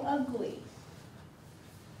so ugly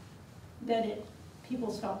that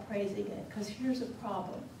people stop praising it. Because here's a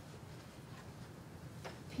problem.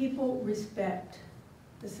 People respect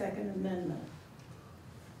the Second Amendment.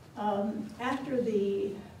 After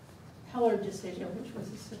the Heller decision, which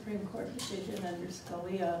was a Supreme Court decision under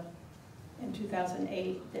Scalia in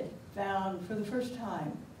 2008 that found, for the first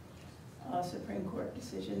time, a Supreme Court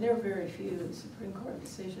decision. There are very few Supreme Court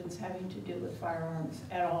decisions having to do with firearms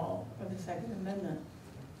at all for the Second Amendment.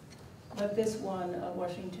 But this one, a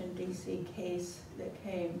Washington, D.C. case that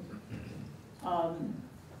came, found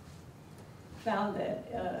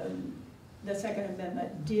that the Second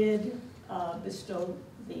Amendment did bestow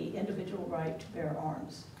the individual right to bear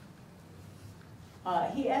arms.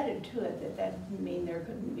 He added to it that that didn't mean there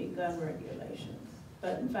couldn't be gun regulations.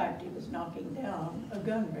 But in fact, he was knocking down a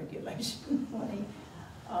gun regulation when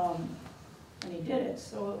he did it.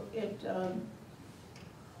 So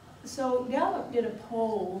so Gallup did a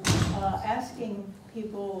poll asking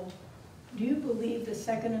people, do you believe the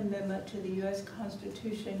Second Amendment to the U.S.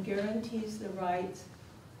 Constitution guarantees the rights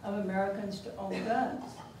of Americans to own guns?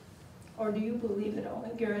 Or do you believe it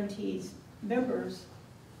only guarantees members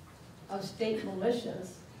of state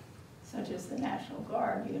militias, such as the National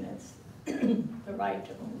Guard units, the right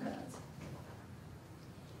to own guns?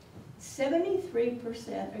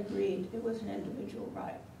 73% agreed it was an individual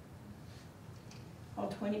right, while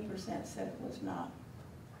 20% said it was not.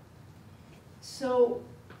 So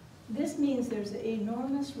this means there's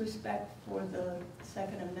enormous respect for the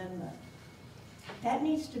Second Amendment. That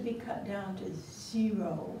needs to be cut down to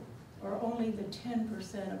zero, or only the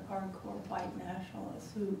 10% of hardcore white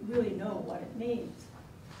nationalists who really know what it means.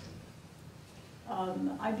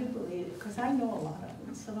 I do believe, because I know a lot of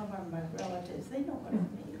them, some of them are my relatives, they know what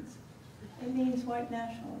it means. It means white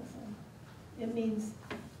nationalism. It means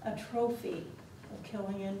a trophy of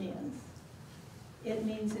killing Indians. It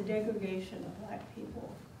means the degradation of black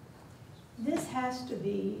people. This has to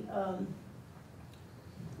be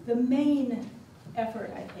the main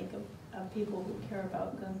effort, I think, of people who care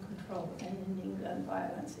about gun control and ending gun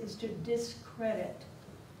violence, is to discredit,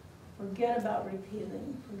 forget about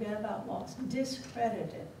repealing, forget about laws,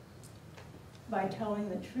 discredit it by telling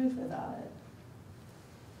the truth about it.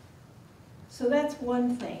 So that's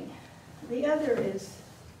one thing. The other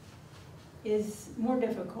is more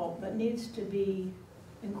difficult, but needs to be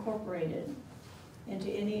incorporated into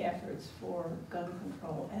any efforts for gun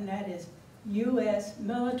control, and that is U.S.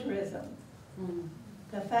 militarism.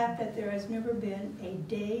 The fact that there has never been a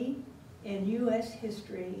day in U.S.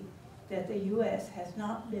 history that the U.S. has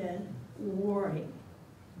not been warring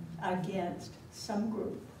against some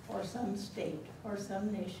group or some state or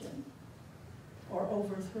some nation or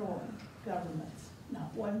overthrowing governments.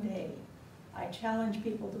 Not one day. I challenge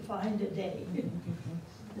people to find a day,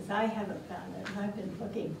 because I haven't found it, and I've been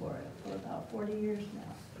looking for it for about 40 years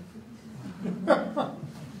now.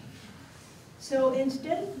 So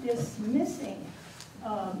instead of dismissing,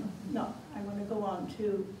 no, I want to go on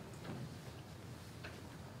to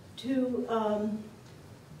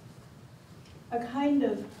a kind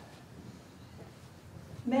of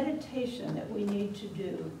meditation that we need to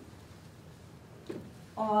do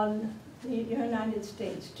on the United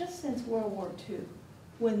States just since World War II,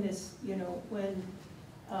 when this, when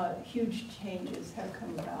huge changes have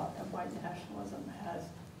come about and white nationalism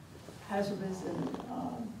has risen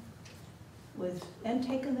and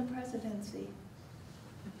taken the presidency.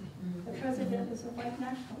 The president is a white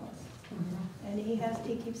nationalist, and he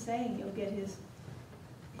keeps saying he'll get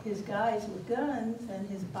his guys with guns and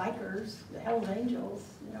his bikers, the Hells Angels.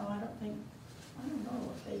 I don't know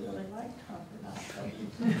if they really like Trump or not.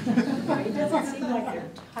 But it doesn't seem like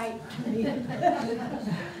they're tight to me.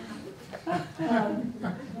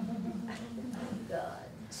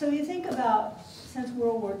 So you think about, since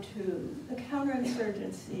World War II, the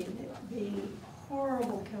counterinsurgency, the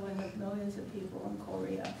horrible killing of millions of people in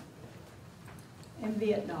Korea, in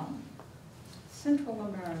Vietnam, Central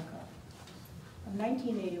America, from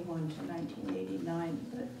 1981 to 1989,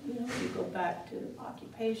 but you go back to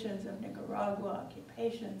occupations of Nicaragua,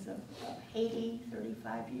 occupations of Haiti,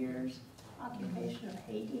 35 years, occupation of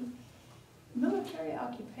Haiti, military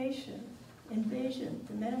occupation, invasion,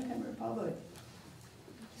 Dominican Republic.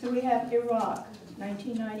 So we have Iraq,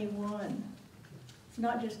 1991. It's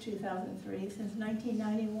not just 2003, since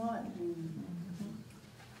 1991.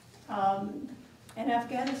 And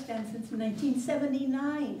Afghanistan since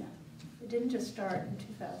 1979. It didn't just start in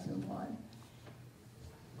 2001.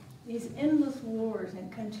 These endless wars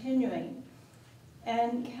and continuing,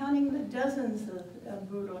 and counting the dozens of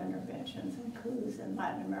brutal interventions and coups in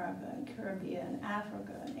Latin America and Caribbean,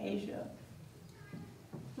 Africa and Asia,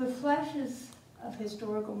 with flashes of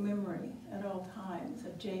historical memory at all times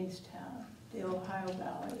of Jamestown, the Ohio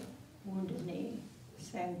Valley, Wounded Knee,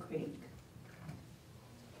 Sand Creek.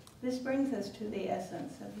 This brings us to the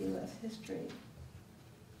essence of U.S. history.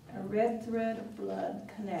 A red thread of blood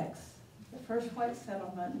connects the first white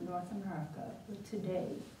settlement in North America with today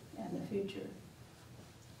and the future.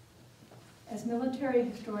 As military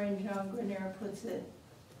historian John Grenier puts it,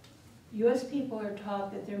 U.S. people are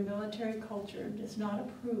taught that their military culture does not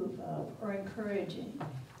approve of or encouraging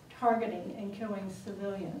targeting and killing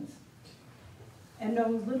civilians, and know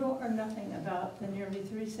little or nothing about the nearly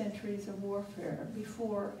 3 centuries of warfare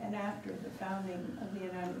before and after the founding of the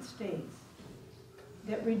United States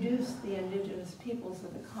that reduced the indigenous peoples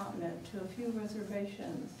of the continent to a few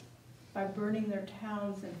reservations by burning their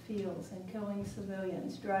towns and fields and killing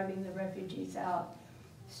civilians, driving the refugees out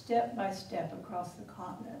step by step across the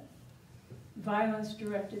continent. Violence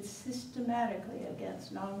directed systematically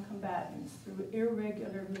against non-combatants through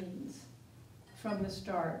irregular means from the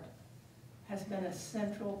start has been a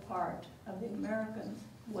central part of the Americans'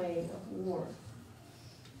 way of war.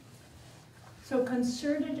 So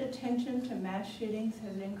concerted attention to mass shootings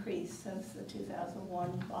has increased since the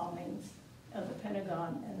 2001 bombings of the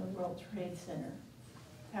Pentagon and the World Trade Center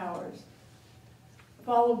towers,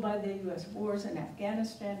 followed by the U.S. wars in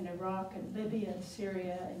Afghanistan, and Iraq, and Libya, and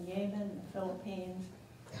Syria, and Yemen, and the Philippines.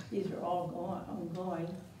 These are all ongoing.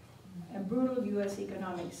 And brutal U.S.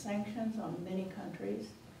 economic sanctions on many countries,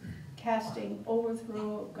 casting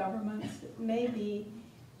overthrow of governments. It may be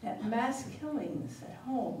that mass killings at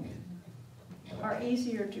home are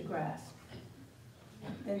easier to grasp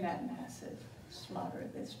than that massive slaughter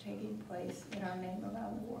that's taking place in our name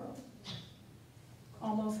around the world.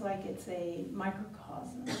 Almost like it's a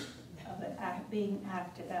microcosm of it being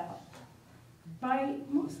acted out by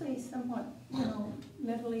mostly somewhat,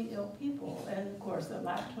 mentally ill people, and of course the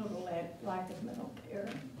total lack of mental care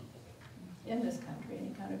in this country,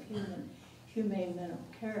 any kind of humane mental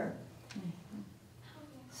care.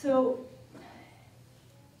 So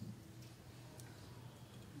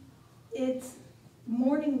it's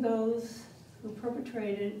mourning those who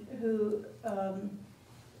perpetrated,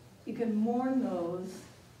 you can mourn those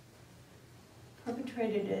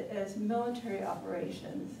perpetrated it as military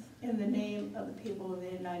operations in the name of the people of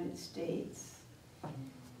the United States.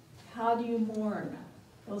 How do you mourn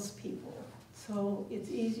those people? So it's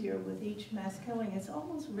easier with each mass killing. It's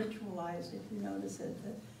almost ritualized, if you notice it,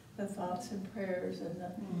 the thoughts and prayers and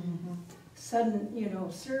the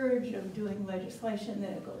sudden, surge of doing legislation,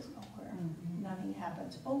 then it goes nowhere. Nothing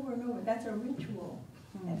happens over and over. That's a ritual.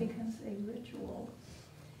 It becomes a ritual.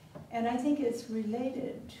 And I think it's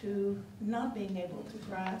related to not being able to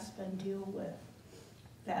grasp and deal with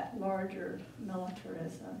that larger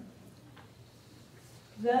militarism.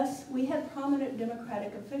 Thus, we had prominent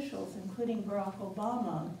Democratic officials, including Barack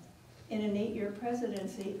Obama, in an 8-year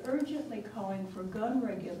presidency, urgently calling for gun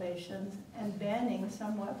regulations and banning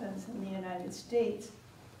some weapons in the United States,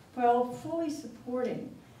 while fully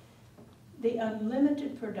supporting the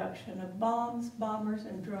unlimited production of bombs, bombers,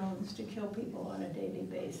 and drones to kill people on a daily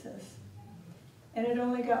basis. And it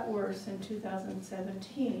only got worse in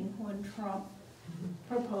 2017 when Trump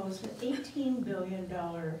proposed an $18 billion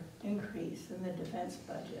increase in the defense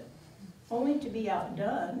budget, only to be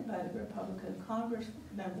outdone by the Republican Congress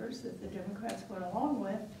members that the Democrats went along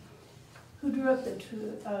with, who drew up the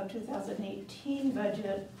 2018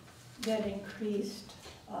 budget that increased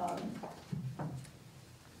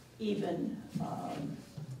even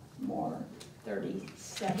more,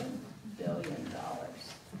 $37 billion.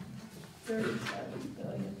 $37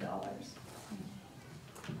 billion.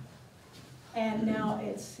 And now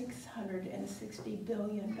it's $660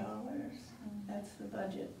 billion. That's the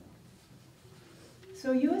budget.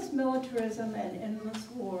 So U.S. militarism and endless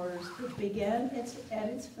wars, which began at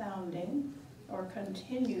its founding, or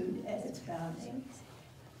continued at its founding,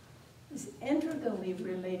 is integrally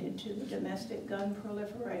related to the domestic gun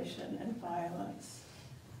proliferation and violence.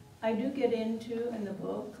 I do get into, in the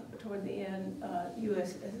book, toward the end,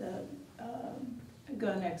 U.S. as a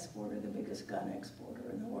gun exporter, the biggest gun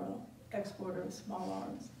exporter in the world, exporter of small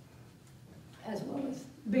arms, as well as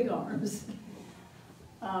big arms.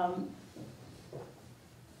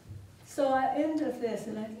 So I end with this,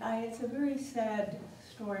 and it's a very sad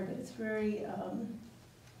story, but it's very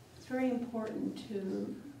important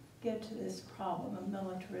to get to this problem of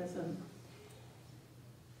militarism.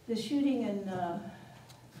 The shooting in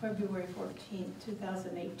February 14th,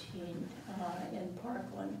 2018, in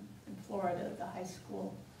Parkland, in Florida, at the high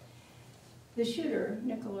school. The shooter,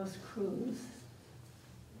 Nicholas Cruz,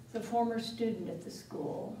 is a former student at the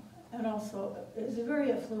school, and also is a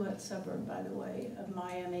very affluent suburb, by the way, of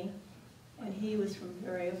Miami, and he was from a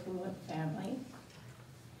very affluent family.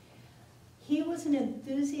 He was an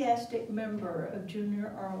enthusiastic member of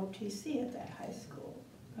junior ROTC at that high school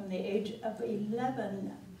from the age of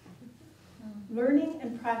 11, learning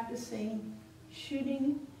and practicing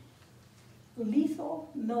shooting lethal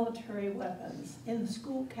military weapons in the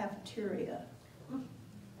school cafeteria.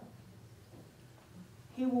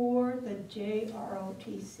 He wore the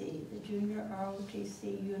JROTC, the junior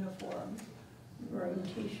ROTC uniform, maroon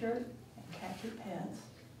t-shirt and khaki pants,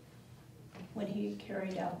 when he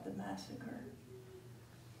carried out the massacre.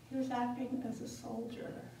 He was acting as a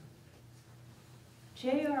soldier.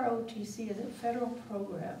 JROTC is a federal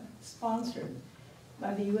program sponsored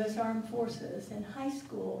by the U.S. Armed Forces in high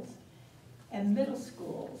schools and middle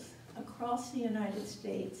schools across the United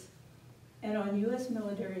States and on U.S.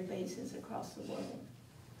 military bases across the world.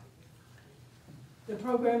 The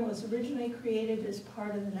program was originally created as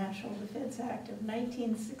part of the National Defense Act of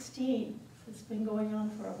 1916. It's been going on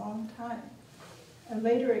for a long time, and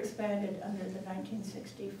later expanded under the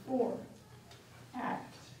 1964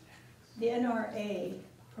 Act. The NRA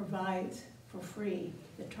provides for free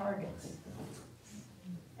the targets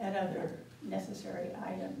and other necessary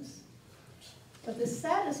items. But the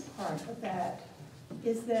saddest part of that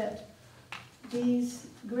is that these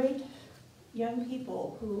great young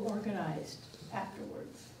people who organized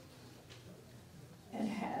afterwards and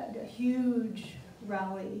had a huge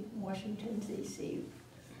rally in Washington, D.C.,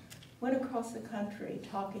 went across the country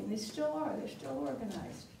talking. They still are, they're still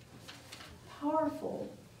organized. Powerful.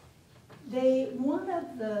 One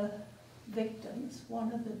of the victims,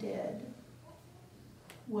 one of the dead,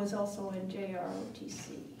 was also in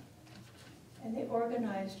JROTC. And they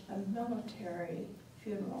organized a military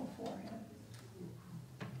funeral for him.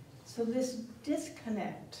 So this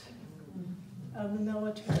disconnect of the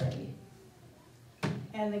military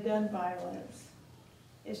and the gun violence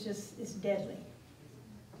is deadly.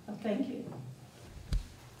 Oh, thank you.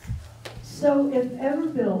 So if ever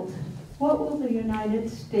built, what will the United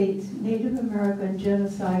States Native American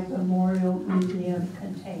Genocide Memorial Museum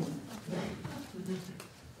contain?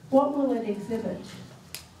 What will it exhibit?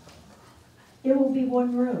 It will be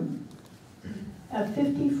one room, a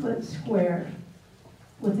 50-foot square,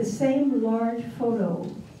 with the same large photo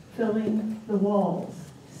filling the walls,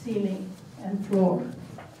 ceiling, and floor.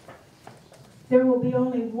 There will be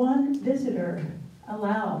only one visitor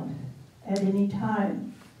allowed at any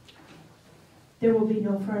time. There will be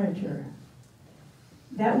no furniture.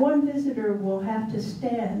 That one visitor will have to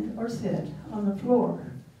stand or sit on the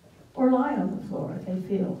floor, or lie on the floor if they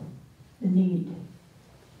feel the need.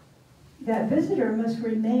 that visitor must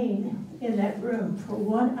remain in that room for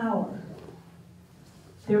 1 hour.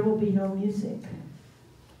 There will be no music.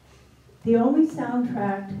 The only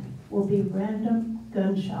soundtrack will be random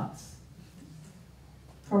gunshots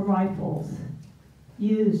from rifles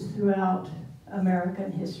used throughout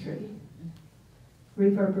American history.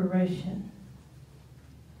 Reverberation.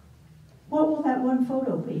 What will that one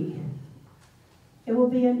photo be? It will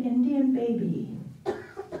be an Indian baby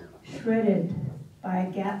shredded by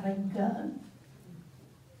a Gatling gun,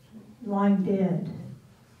 lying dead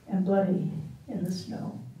and bloody in the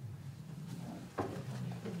snow.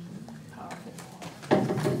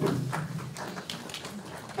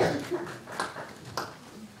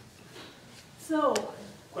 So,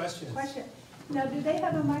 Questions? question. Now, do they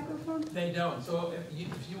have a microphone? They don't, so if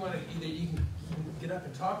you want to, either you can get up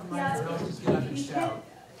and talk, or Yeah, else just get up and you shout.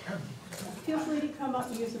 Feel free to come up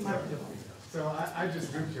and use the microphone. So I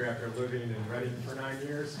just moved here after living in Reading for 9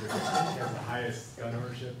 years, which I think has the highest gun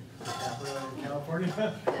ownership per capita in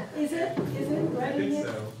California. Is it I Reading? think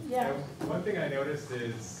so. Yeah. And one thing I noticed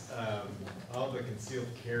is all the concealed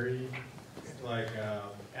carry,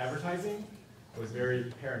 advertising was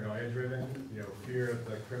very paranoia driven, fear of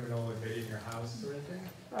the criminal invading your house sort of thing.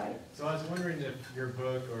 Right. So I was wondering if your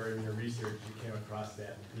book or in your research you came across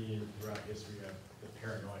that theme throughout history of the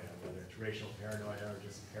paranoia, whether it's racial paranoia or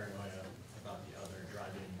just paranoia about the other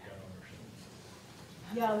driving gun ownership.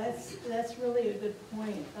 Yeah, that's really a good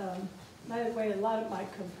point. By the way, a lot of my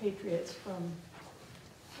compatriots from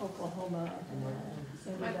Oklahoma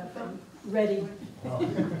ended up in Reading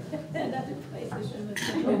and other places in the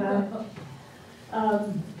Central Valley. I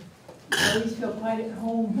always feel quite at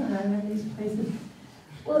home when I'm in these places.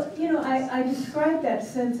 Well, I describe that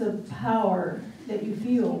sense of power that you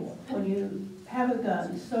feel when you have a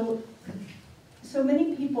gun. So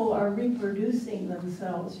many people are reproducing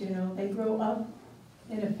themselves, they grow up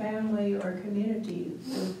in a family or a community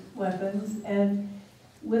with weapons, and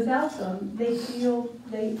without them, they feel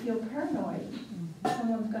paranoid.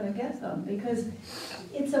 Someone's going to get them, because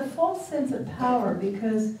it's a false sense of power.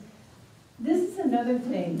 Because this is another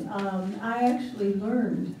thing I actually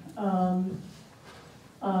learned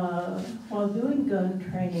while doing gun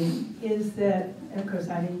training, is that, and of course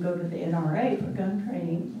I didn't go to the NRA for gun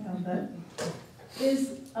training, but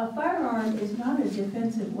a firearm is not a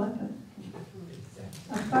defensive weapon.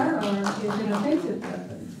 A firearm is an offensive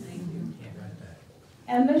weapon.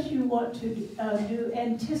 Unless you want to do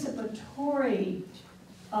anticipatory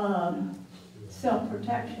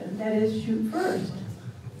self-protection, that is, shoot first.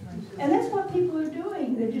 And that's what people are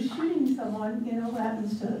doing. They're just shooting someone, who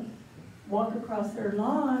happens to walk across their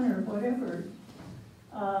lawn or whatever.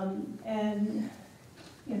 Or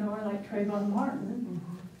like Trayvon Martin,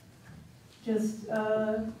 just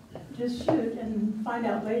shoot and find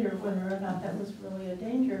out later whether or not that was really a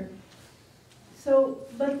danger. So,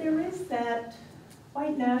 but there is that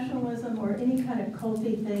white nationalism or any kind of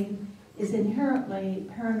culty thing is inherently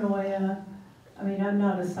paranoia. I mean, I'm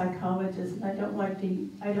not a psychologist, and I don't like to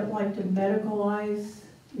medicalize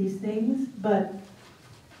these things, but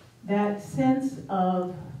that sense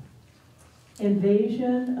of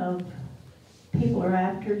invasion, of people are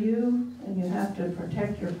after you, and you have to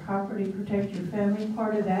protect your property, protect your family.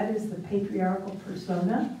 Part of that is the patriarchal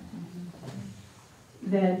persona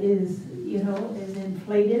that is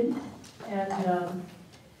inflated. And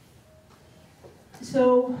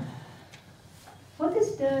so what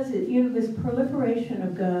this does is, this proliferation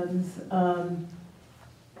of guns,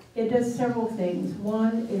 it does several things.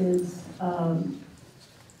 One is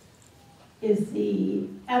the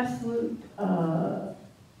absolute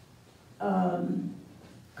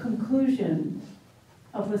conclusion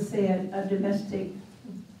of, let's say, a domestic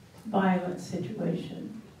violence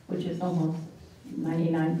situation, which is almost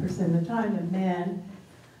 99% of the time a man.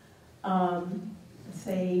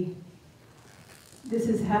 Say, this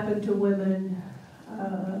has happened to women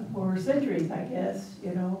for centuries, I guess,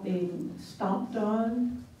 being stomped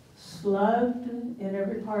on, slugged in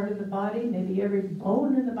every part of the body, maybe every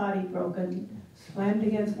bone in the body broken, slammed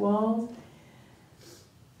against walls.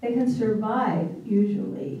 They can survive,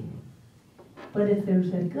 usually. But if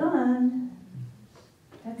there's a gun,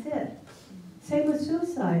 that's it. Same with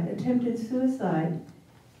suicide, attempted suicide.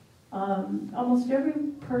 Almost every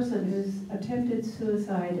person who's attempted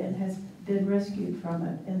suicide and has been rescued from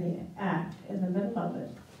it in the act, in the middle of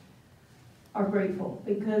it, are grateful,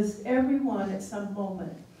 because everyone at some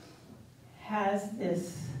moment has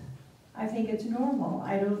this. I think it's normal.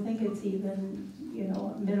 I don't think it's even,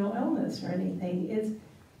 mental illness or anything. It's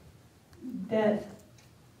that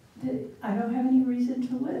I don't have any reason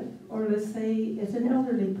to live, or let's say it's an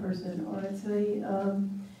elderly person, or it's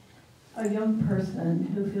a young person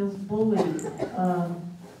who feels bullied,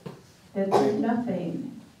 that they're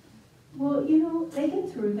nothing. Well, you know, they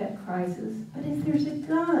get through that crisis, but if there's a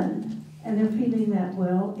gun and they're feeling that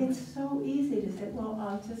well, it's so easy to say, well,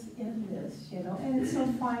 I'll just end this, you know, and it's so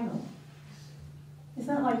final. It's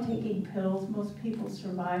not like taking pills. Most people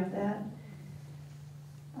survive that.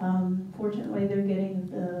 Fortunately, they're getting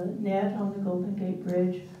the net on the Golden Gate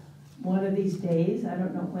Bridge one of these days, I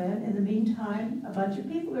don't know when. In the meantime, a bunch of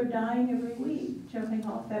people are dying every week jumping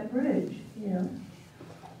off that bridge, you know.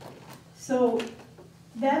 So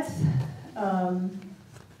that's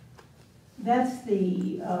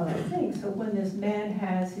the thing. So when this man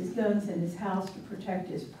has his guns in his house to protect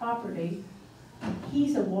his property,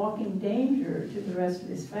 he's a walking danger to the rest of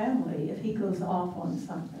his family if he goes off on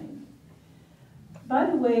something. By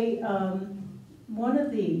the way, one of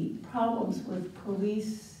the problems with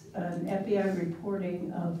police and FBI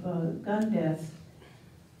reporting of gun deaths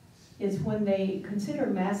is when they consider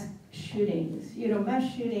mass shootings. You know, mass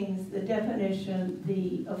shootings, the definition,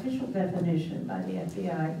 the official definition by the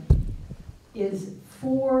FBI is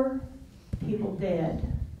 4 people dead.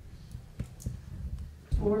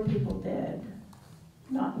 4 people dead,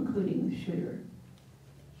 not including the shooter.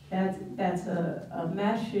 That's a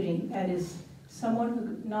mass shooting. That is someone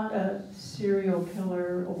who, not a serial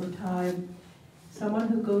killer over time, someone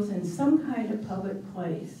who goes in some kind of public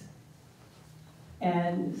place.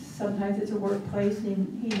 And sometimes it's a workplace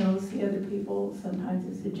and he knows the other people, sometimes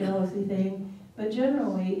it's a jealousy thing, but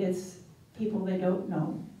generally it's people they don't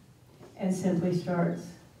know and simply starts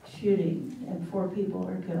shooting and 4 people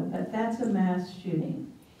are killed. That's a mass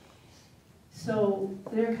shooting. So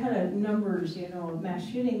there are kind of numbers, you know, of mass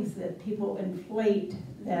shootings that people inflate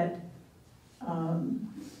that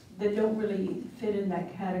that don't really fit in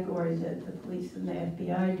that category that the police and the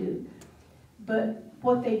FBI do. But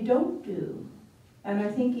what they don't do, and I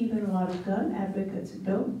think even a lot of gun advocates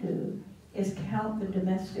don't do, is count the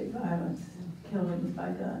domestic violence killings by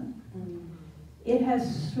gun. It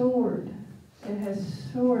has soared. It has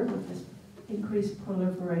soared with this increased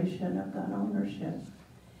proliferation of gun ownership.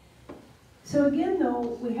 So again,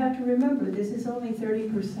 though, we have to remember this is only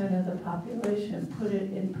 30% of the population. Put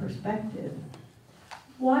it in perspective.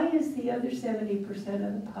 Why is the other 70%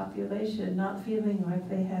 of the population not feeling like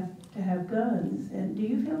they have to have guns? And do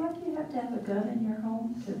you feel like you have to have a gun in your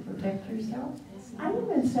home to protect yourself? I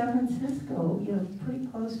live in San Francisco, you know, pretty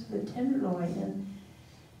close to the Tenderloin,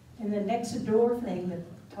 and the next door thing that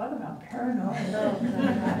talk about paranoia.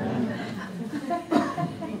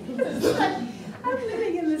 I'm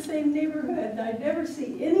living in the same neighborhood. I never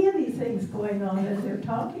see any of these things going on that they're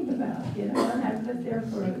talking about, you know, and I've lived there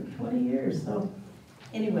for 20 years. So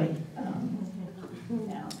anyway,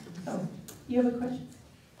 now, so you have a question?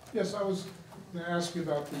 Yes, I was going to ask you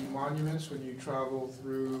about the monuments when you travel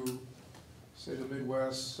through, say, the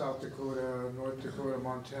Midwest, South Dakota, North Dakota,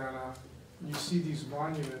 Montana. You see these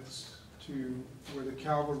monuments to where the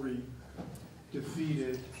cavalry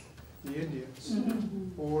defeated the Indians,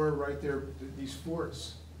 or right there, these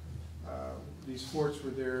forts. These forts were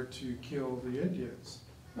there to kill the Indians.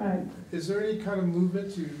 Right. Is there any kind of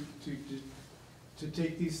movement to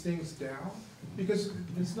take these things down? Because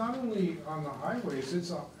it's not only on the highways,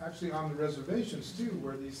 it's actually on the reservations too,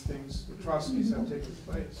 where these things, atrocities have taken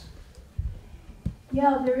place.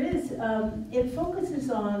 Yeah, there is. It focuses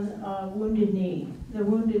on Wounded Knee, the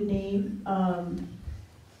Wounded Knee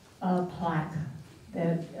plaque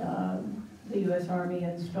that the U.S. Army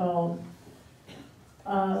installed.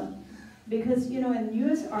 Because, you know, in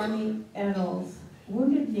U.S. Army annals,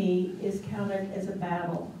 Wounded Knee is counted as a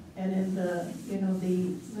battle. And in the, you know,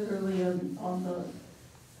 literally on the,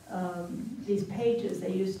 these pages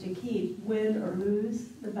they used to keep, win or lose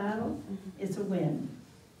the battle, it's a win.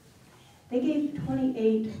 They gave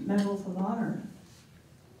 28 medals of honor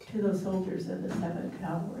to those soldiers of the 7th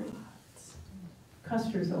Cavalry,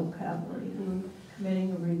 Custer's old cavalry, who were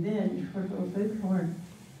committing a revenge for Little Bighorn.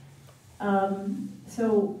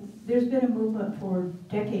 So there's been a movement for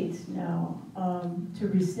decades now to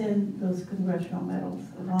rescind those congressional medals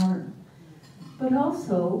of honor, but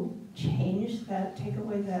also change that, take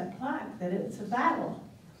away that plaque, that it's a battle.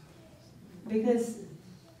 Because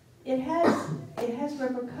it has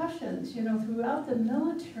repercussions, you know, throughout the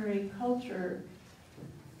military culture.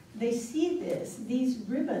 They see these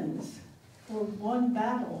ribbons for won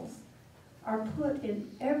battles are put in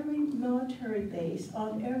every military base,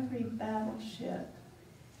 on every battleship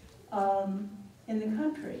in the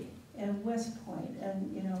country, and West Point,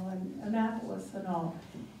 and, you know, and Annapolis and all.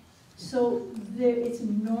 So it's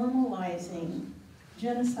normalizing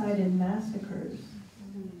genocide and massacres.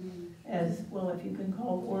 as, well, if you can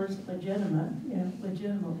call wars legitimate, you know,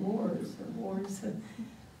 legitimate wars, or wars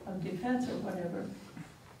of defense or whatever.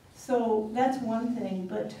 So that's one thing,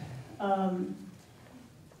 but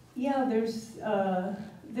yeah,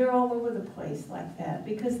 they're all over the place like that,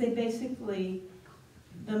 because they basically,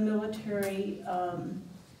 the military,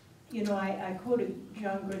 you know, I quoted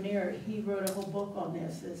John Grenier. He wrote a whole book on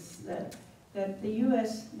this, is that the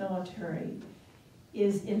U.S. military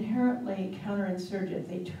is inherently counterinsurgent.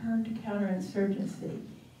 They turn to counterinsurgency.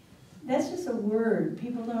 That's just a word.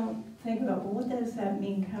 People don't think about, well, what does that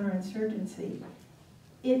mean, counterinsurgency?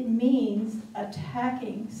 It means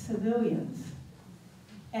attacking civilians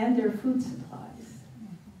and their food supplies.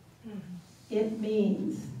 It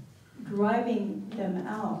means driving them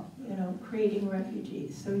out, you know, creating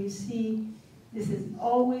refugees. So you see, this is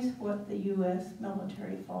always what the U.S.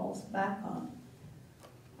 military falls back on.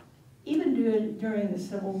 Even during the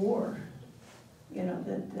Civil War, you know,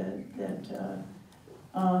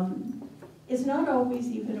 it's not always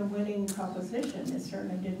even a winning proposition. It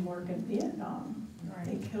certainly didn't work in Vietnam. Right.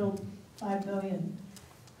 They killed 5 million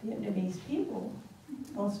Vietnamese people,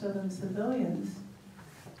 most of them civilians,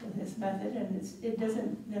 with this method, and it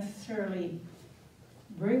doesn't necessarily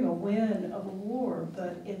bring a win of a war,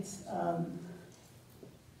 but it's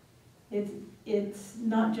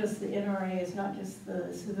not just the NRA, it's not just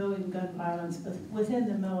the civilian gun violence, but within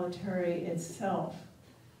the military itself,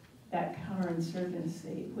 that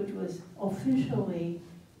counterinsurgency, which was officially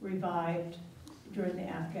revived during the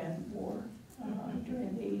Afghan War,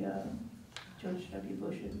 during the George W.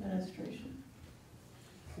 Bush administration.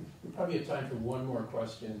 We probably have time for one more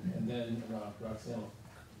question, and then Roxanne will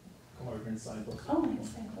come over here and sign books. Oh,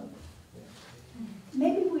 exactly.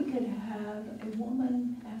 Maybe we could have a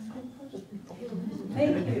woman ask a question.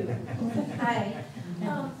 Thank you. Hi.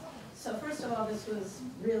 So first of all, this was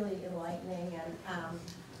really enlightening, and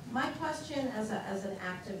my question as an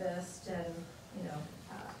activist and, you know,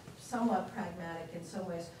 somewhat pragmatic in some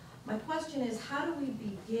ways, my question is, how do we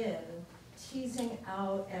begin teasing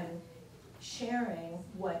out and sharing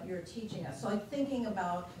what you're teaching us? So like thinking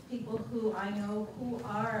about people who I know who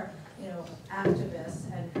are, you know, activists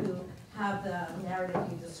and who have the narrative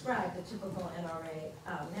you described, the typical NRA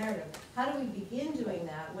narrative. How do we begin doing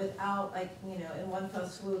that without, like, you know, in one fell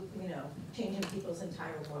swoop, you know, changing people's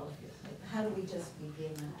entire worldview? Like, how do we just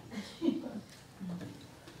begin that?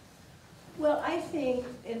 Well, I think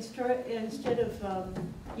instead of,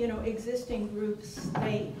 you know, existing groups,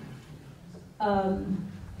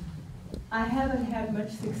 I haven't had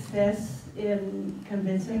much success in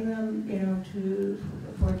convincing them, you know,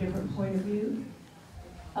 for a different point of view.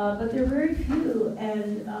 But there are very few,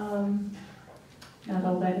 and not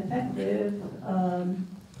all that effective.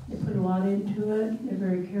 They put a lot into it. They're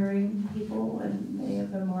very caring people, and many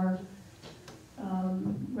of them are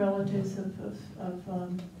relatives of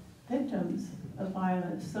victims of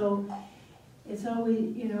violence. So it's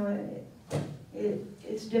always, you know,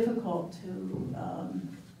 it's difficult to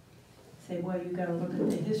say, well, you've got to look at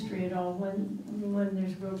the history at all when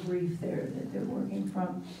there's real grief there that they're working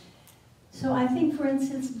from. So I think, for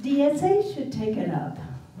instance, DSA should take it up.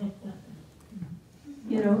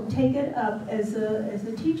 You know, take it up as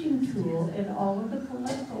a teaching tool in all of the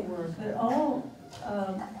political work, that all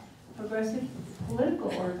progressive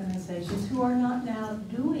political organizations who are not now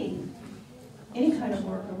doing any kind of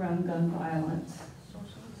work around gun violence.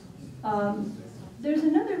 There's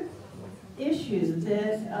another issue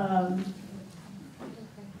that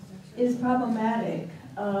is problematic.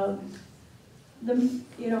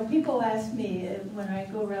 You know, people ask me when I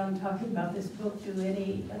go around talking about this book, do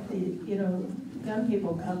any of the, you know, gun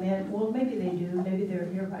people come in? Well, maybe they do, maybe they're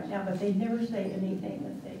here right now, but they never say anything.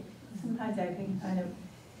 Sometimes I can kind of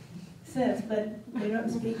sense, but they don't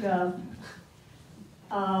speak up.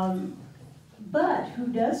 But who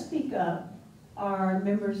does speak up are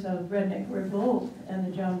members of Redneck Revolt and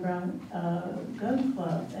the John Brown Gun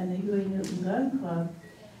Club and the Huey Newton Gun Club,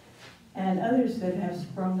 and others that have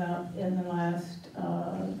sprung up in the last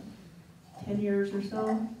 10 years or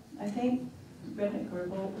so. I think Redneck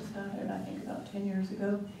Revolt was founded, I think, about 10 years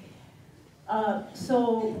ago.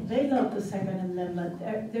 So they love the Second Amendment.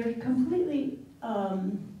 They're completely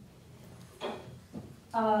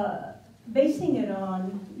basing it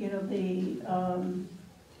on, you know,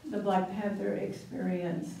 the Black Panther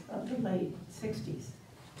experience of the late 60s.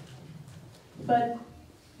 But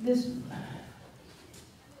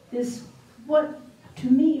to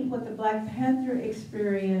me, what the Black Panther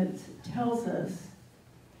experience tells us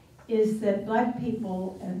is that Black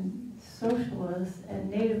people and socialists and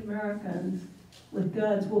Native Americans with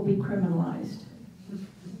guns will be criminalized.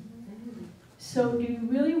 So do you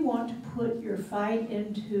really want to put your fight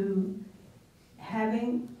into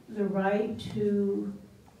having the right to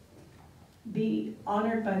be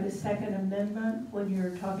honored by the Second Amendment when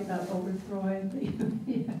you're talking about overthrowing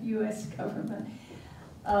the U.S. government?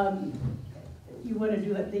 You want to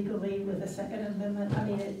do it legally with the Second Amendment? I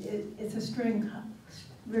mean, it's a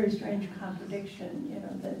very strange contradiction, you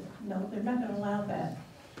know, that no, they're not going to allow that.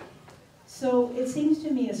 So it seems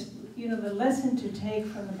to me, as you know, the lesson to take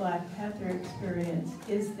from the Black Panther experience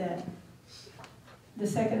is that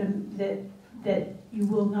that you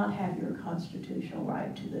will not have your constitutional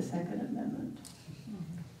right to the Second Amendment,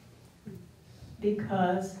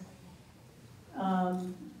 because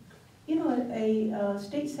you know, a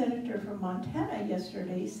state senator from Montana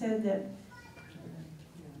yesterday said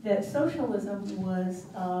that socialism was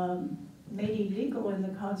made illegal in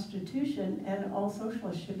the Constitution and all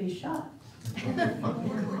socialists should be shot.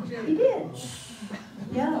 He did.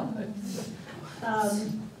 Yeah.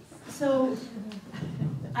 So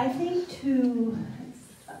I think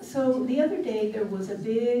so the other day there was a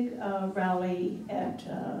big rally at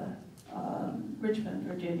Richmond,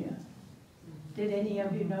 Virginia. Did any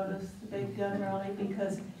of you notice the big gun rally?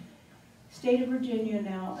 Because state of Virginia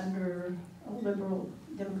now under a liberal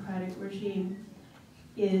democratic regime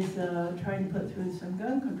is trying to put through some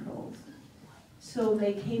gun controls. So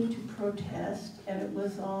they came to protest, and it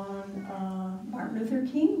was on Martin Luther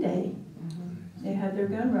King Day. They had their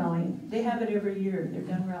gun rally. They have it every year, their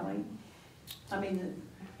gun rally. I mean,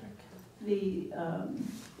 the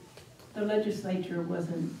legislature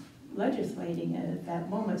wasn't legislating it at that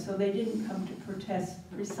moment, so they didn't come to protest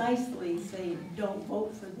precisely, say, don't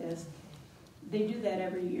vote for this. They do that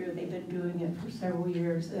every year. They've been doing it for several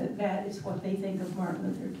years. That is what they think of Martin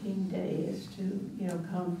Luther King Day, is to, you know,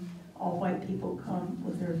 come, all white people come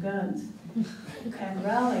with their guns and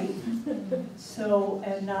rally. So,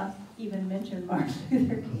 and not even mention Martin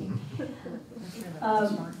Luther King.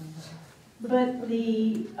 But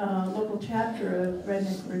the local chapter of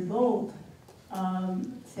Redneck Revolt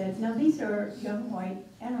said, now these are young white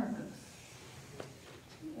anarchists,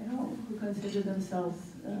 you know, who consider themselves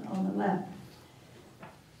on the left.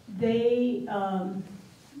 They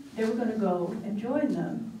were going to go and join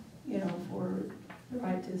them, you know, for the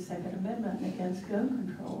right to the Second Amendment and against gun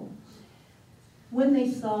control. When they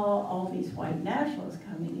saw all these white nationalists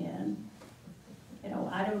coming in, you know,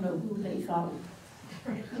 I don't know who they thought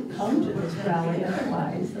would come to this rally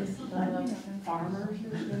otherwise. It's like farmers, you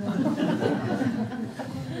know.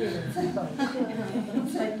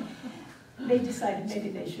 It's like they decided maybe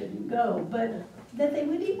they shouldn't go, but that they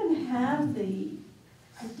would even have the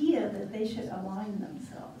idea that they should align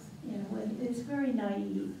themselves, you know, it's very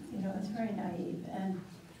naive, you know, it's very naive. And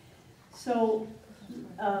so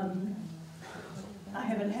I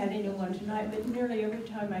haven't had anyone tonight, but nearly every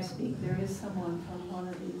time I speak, there is someone from one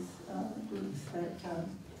of these groups that,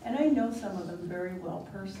 and I know some of them very well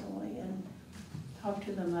personally, and talk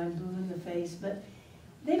to them, I'm blue in the face, but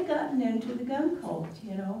they've gotten into the gun cult,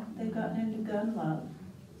 you know, they've gotten into gun love.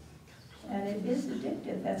 And it is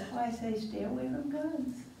addictive. That's why I say stay away from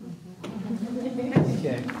guns.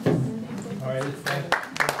 Okay. All right.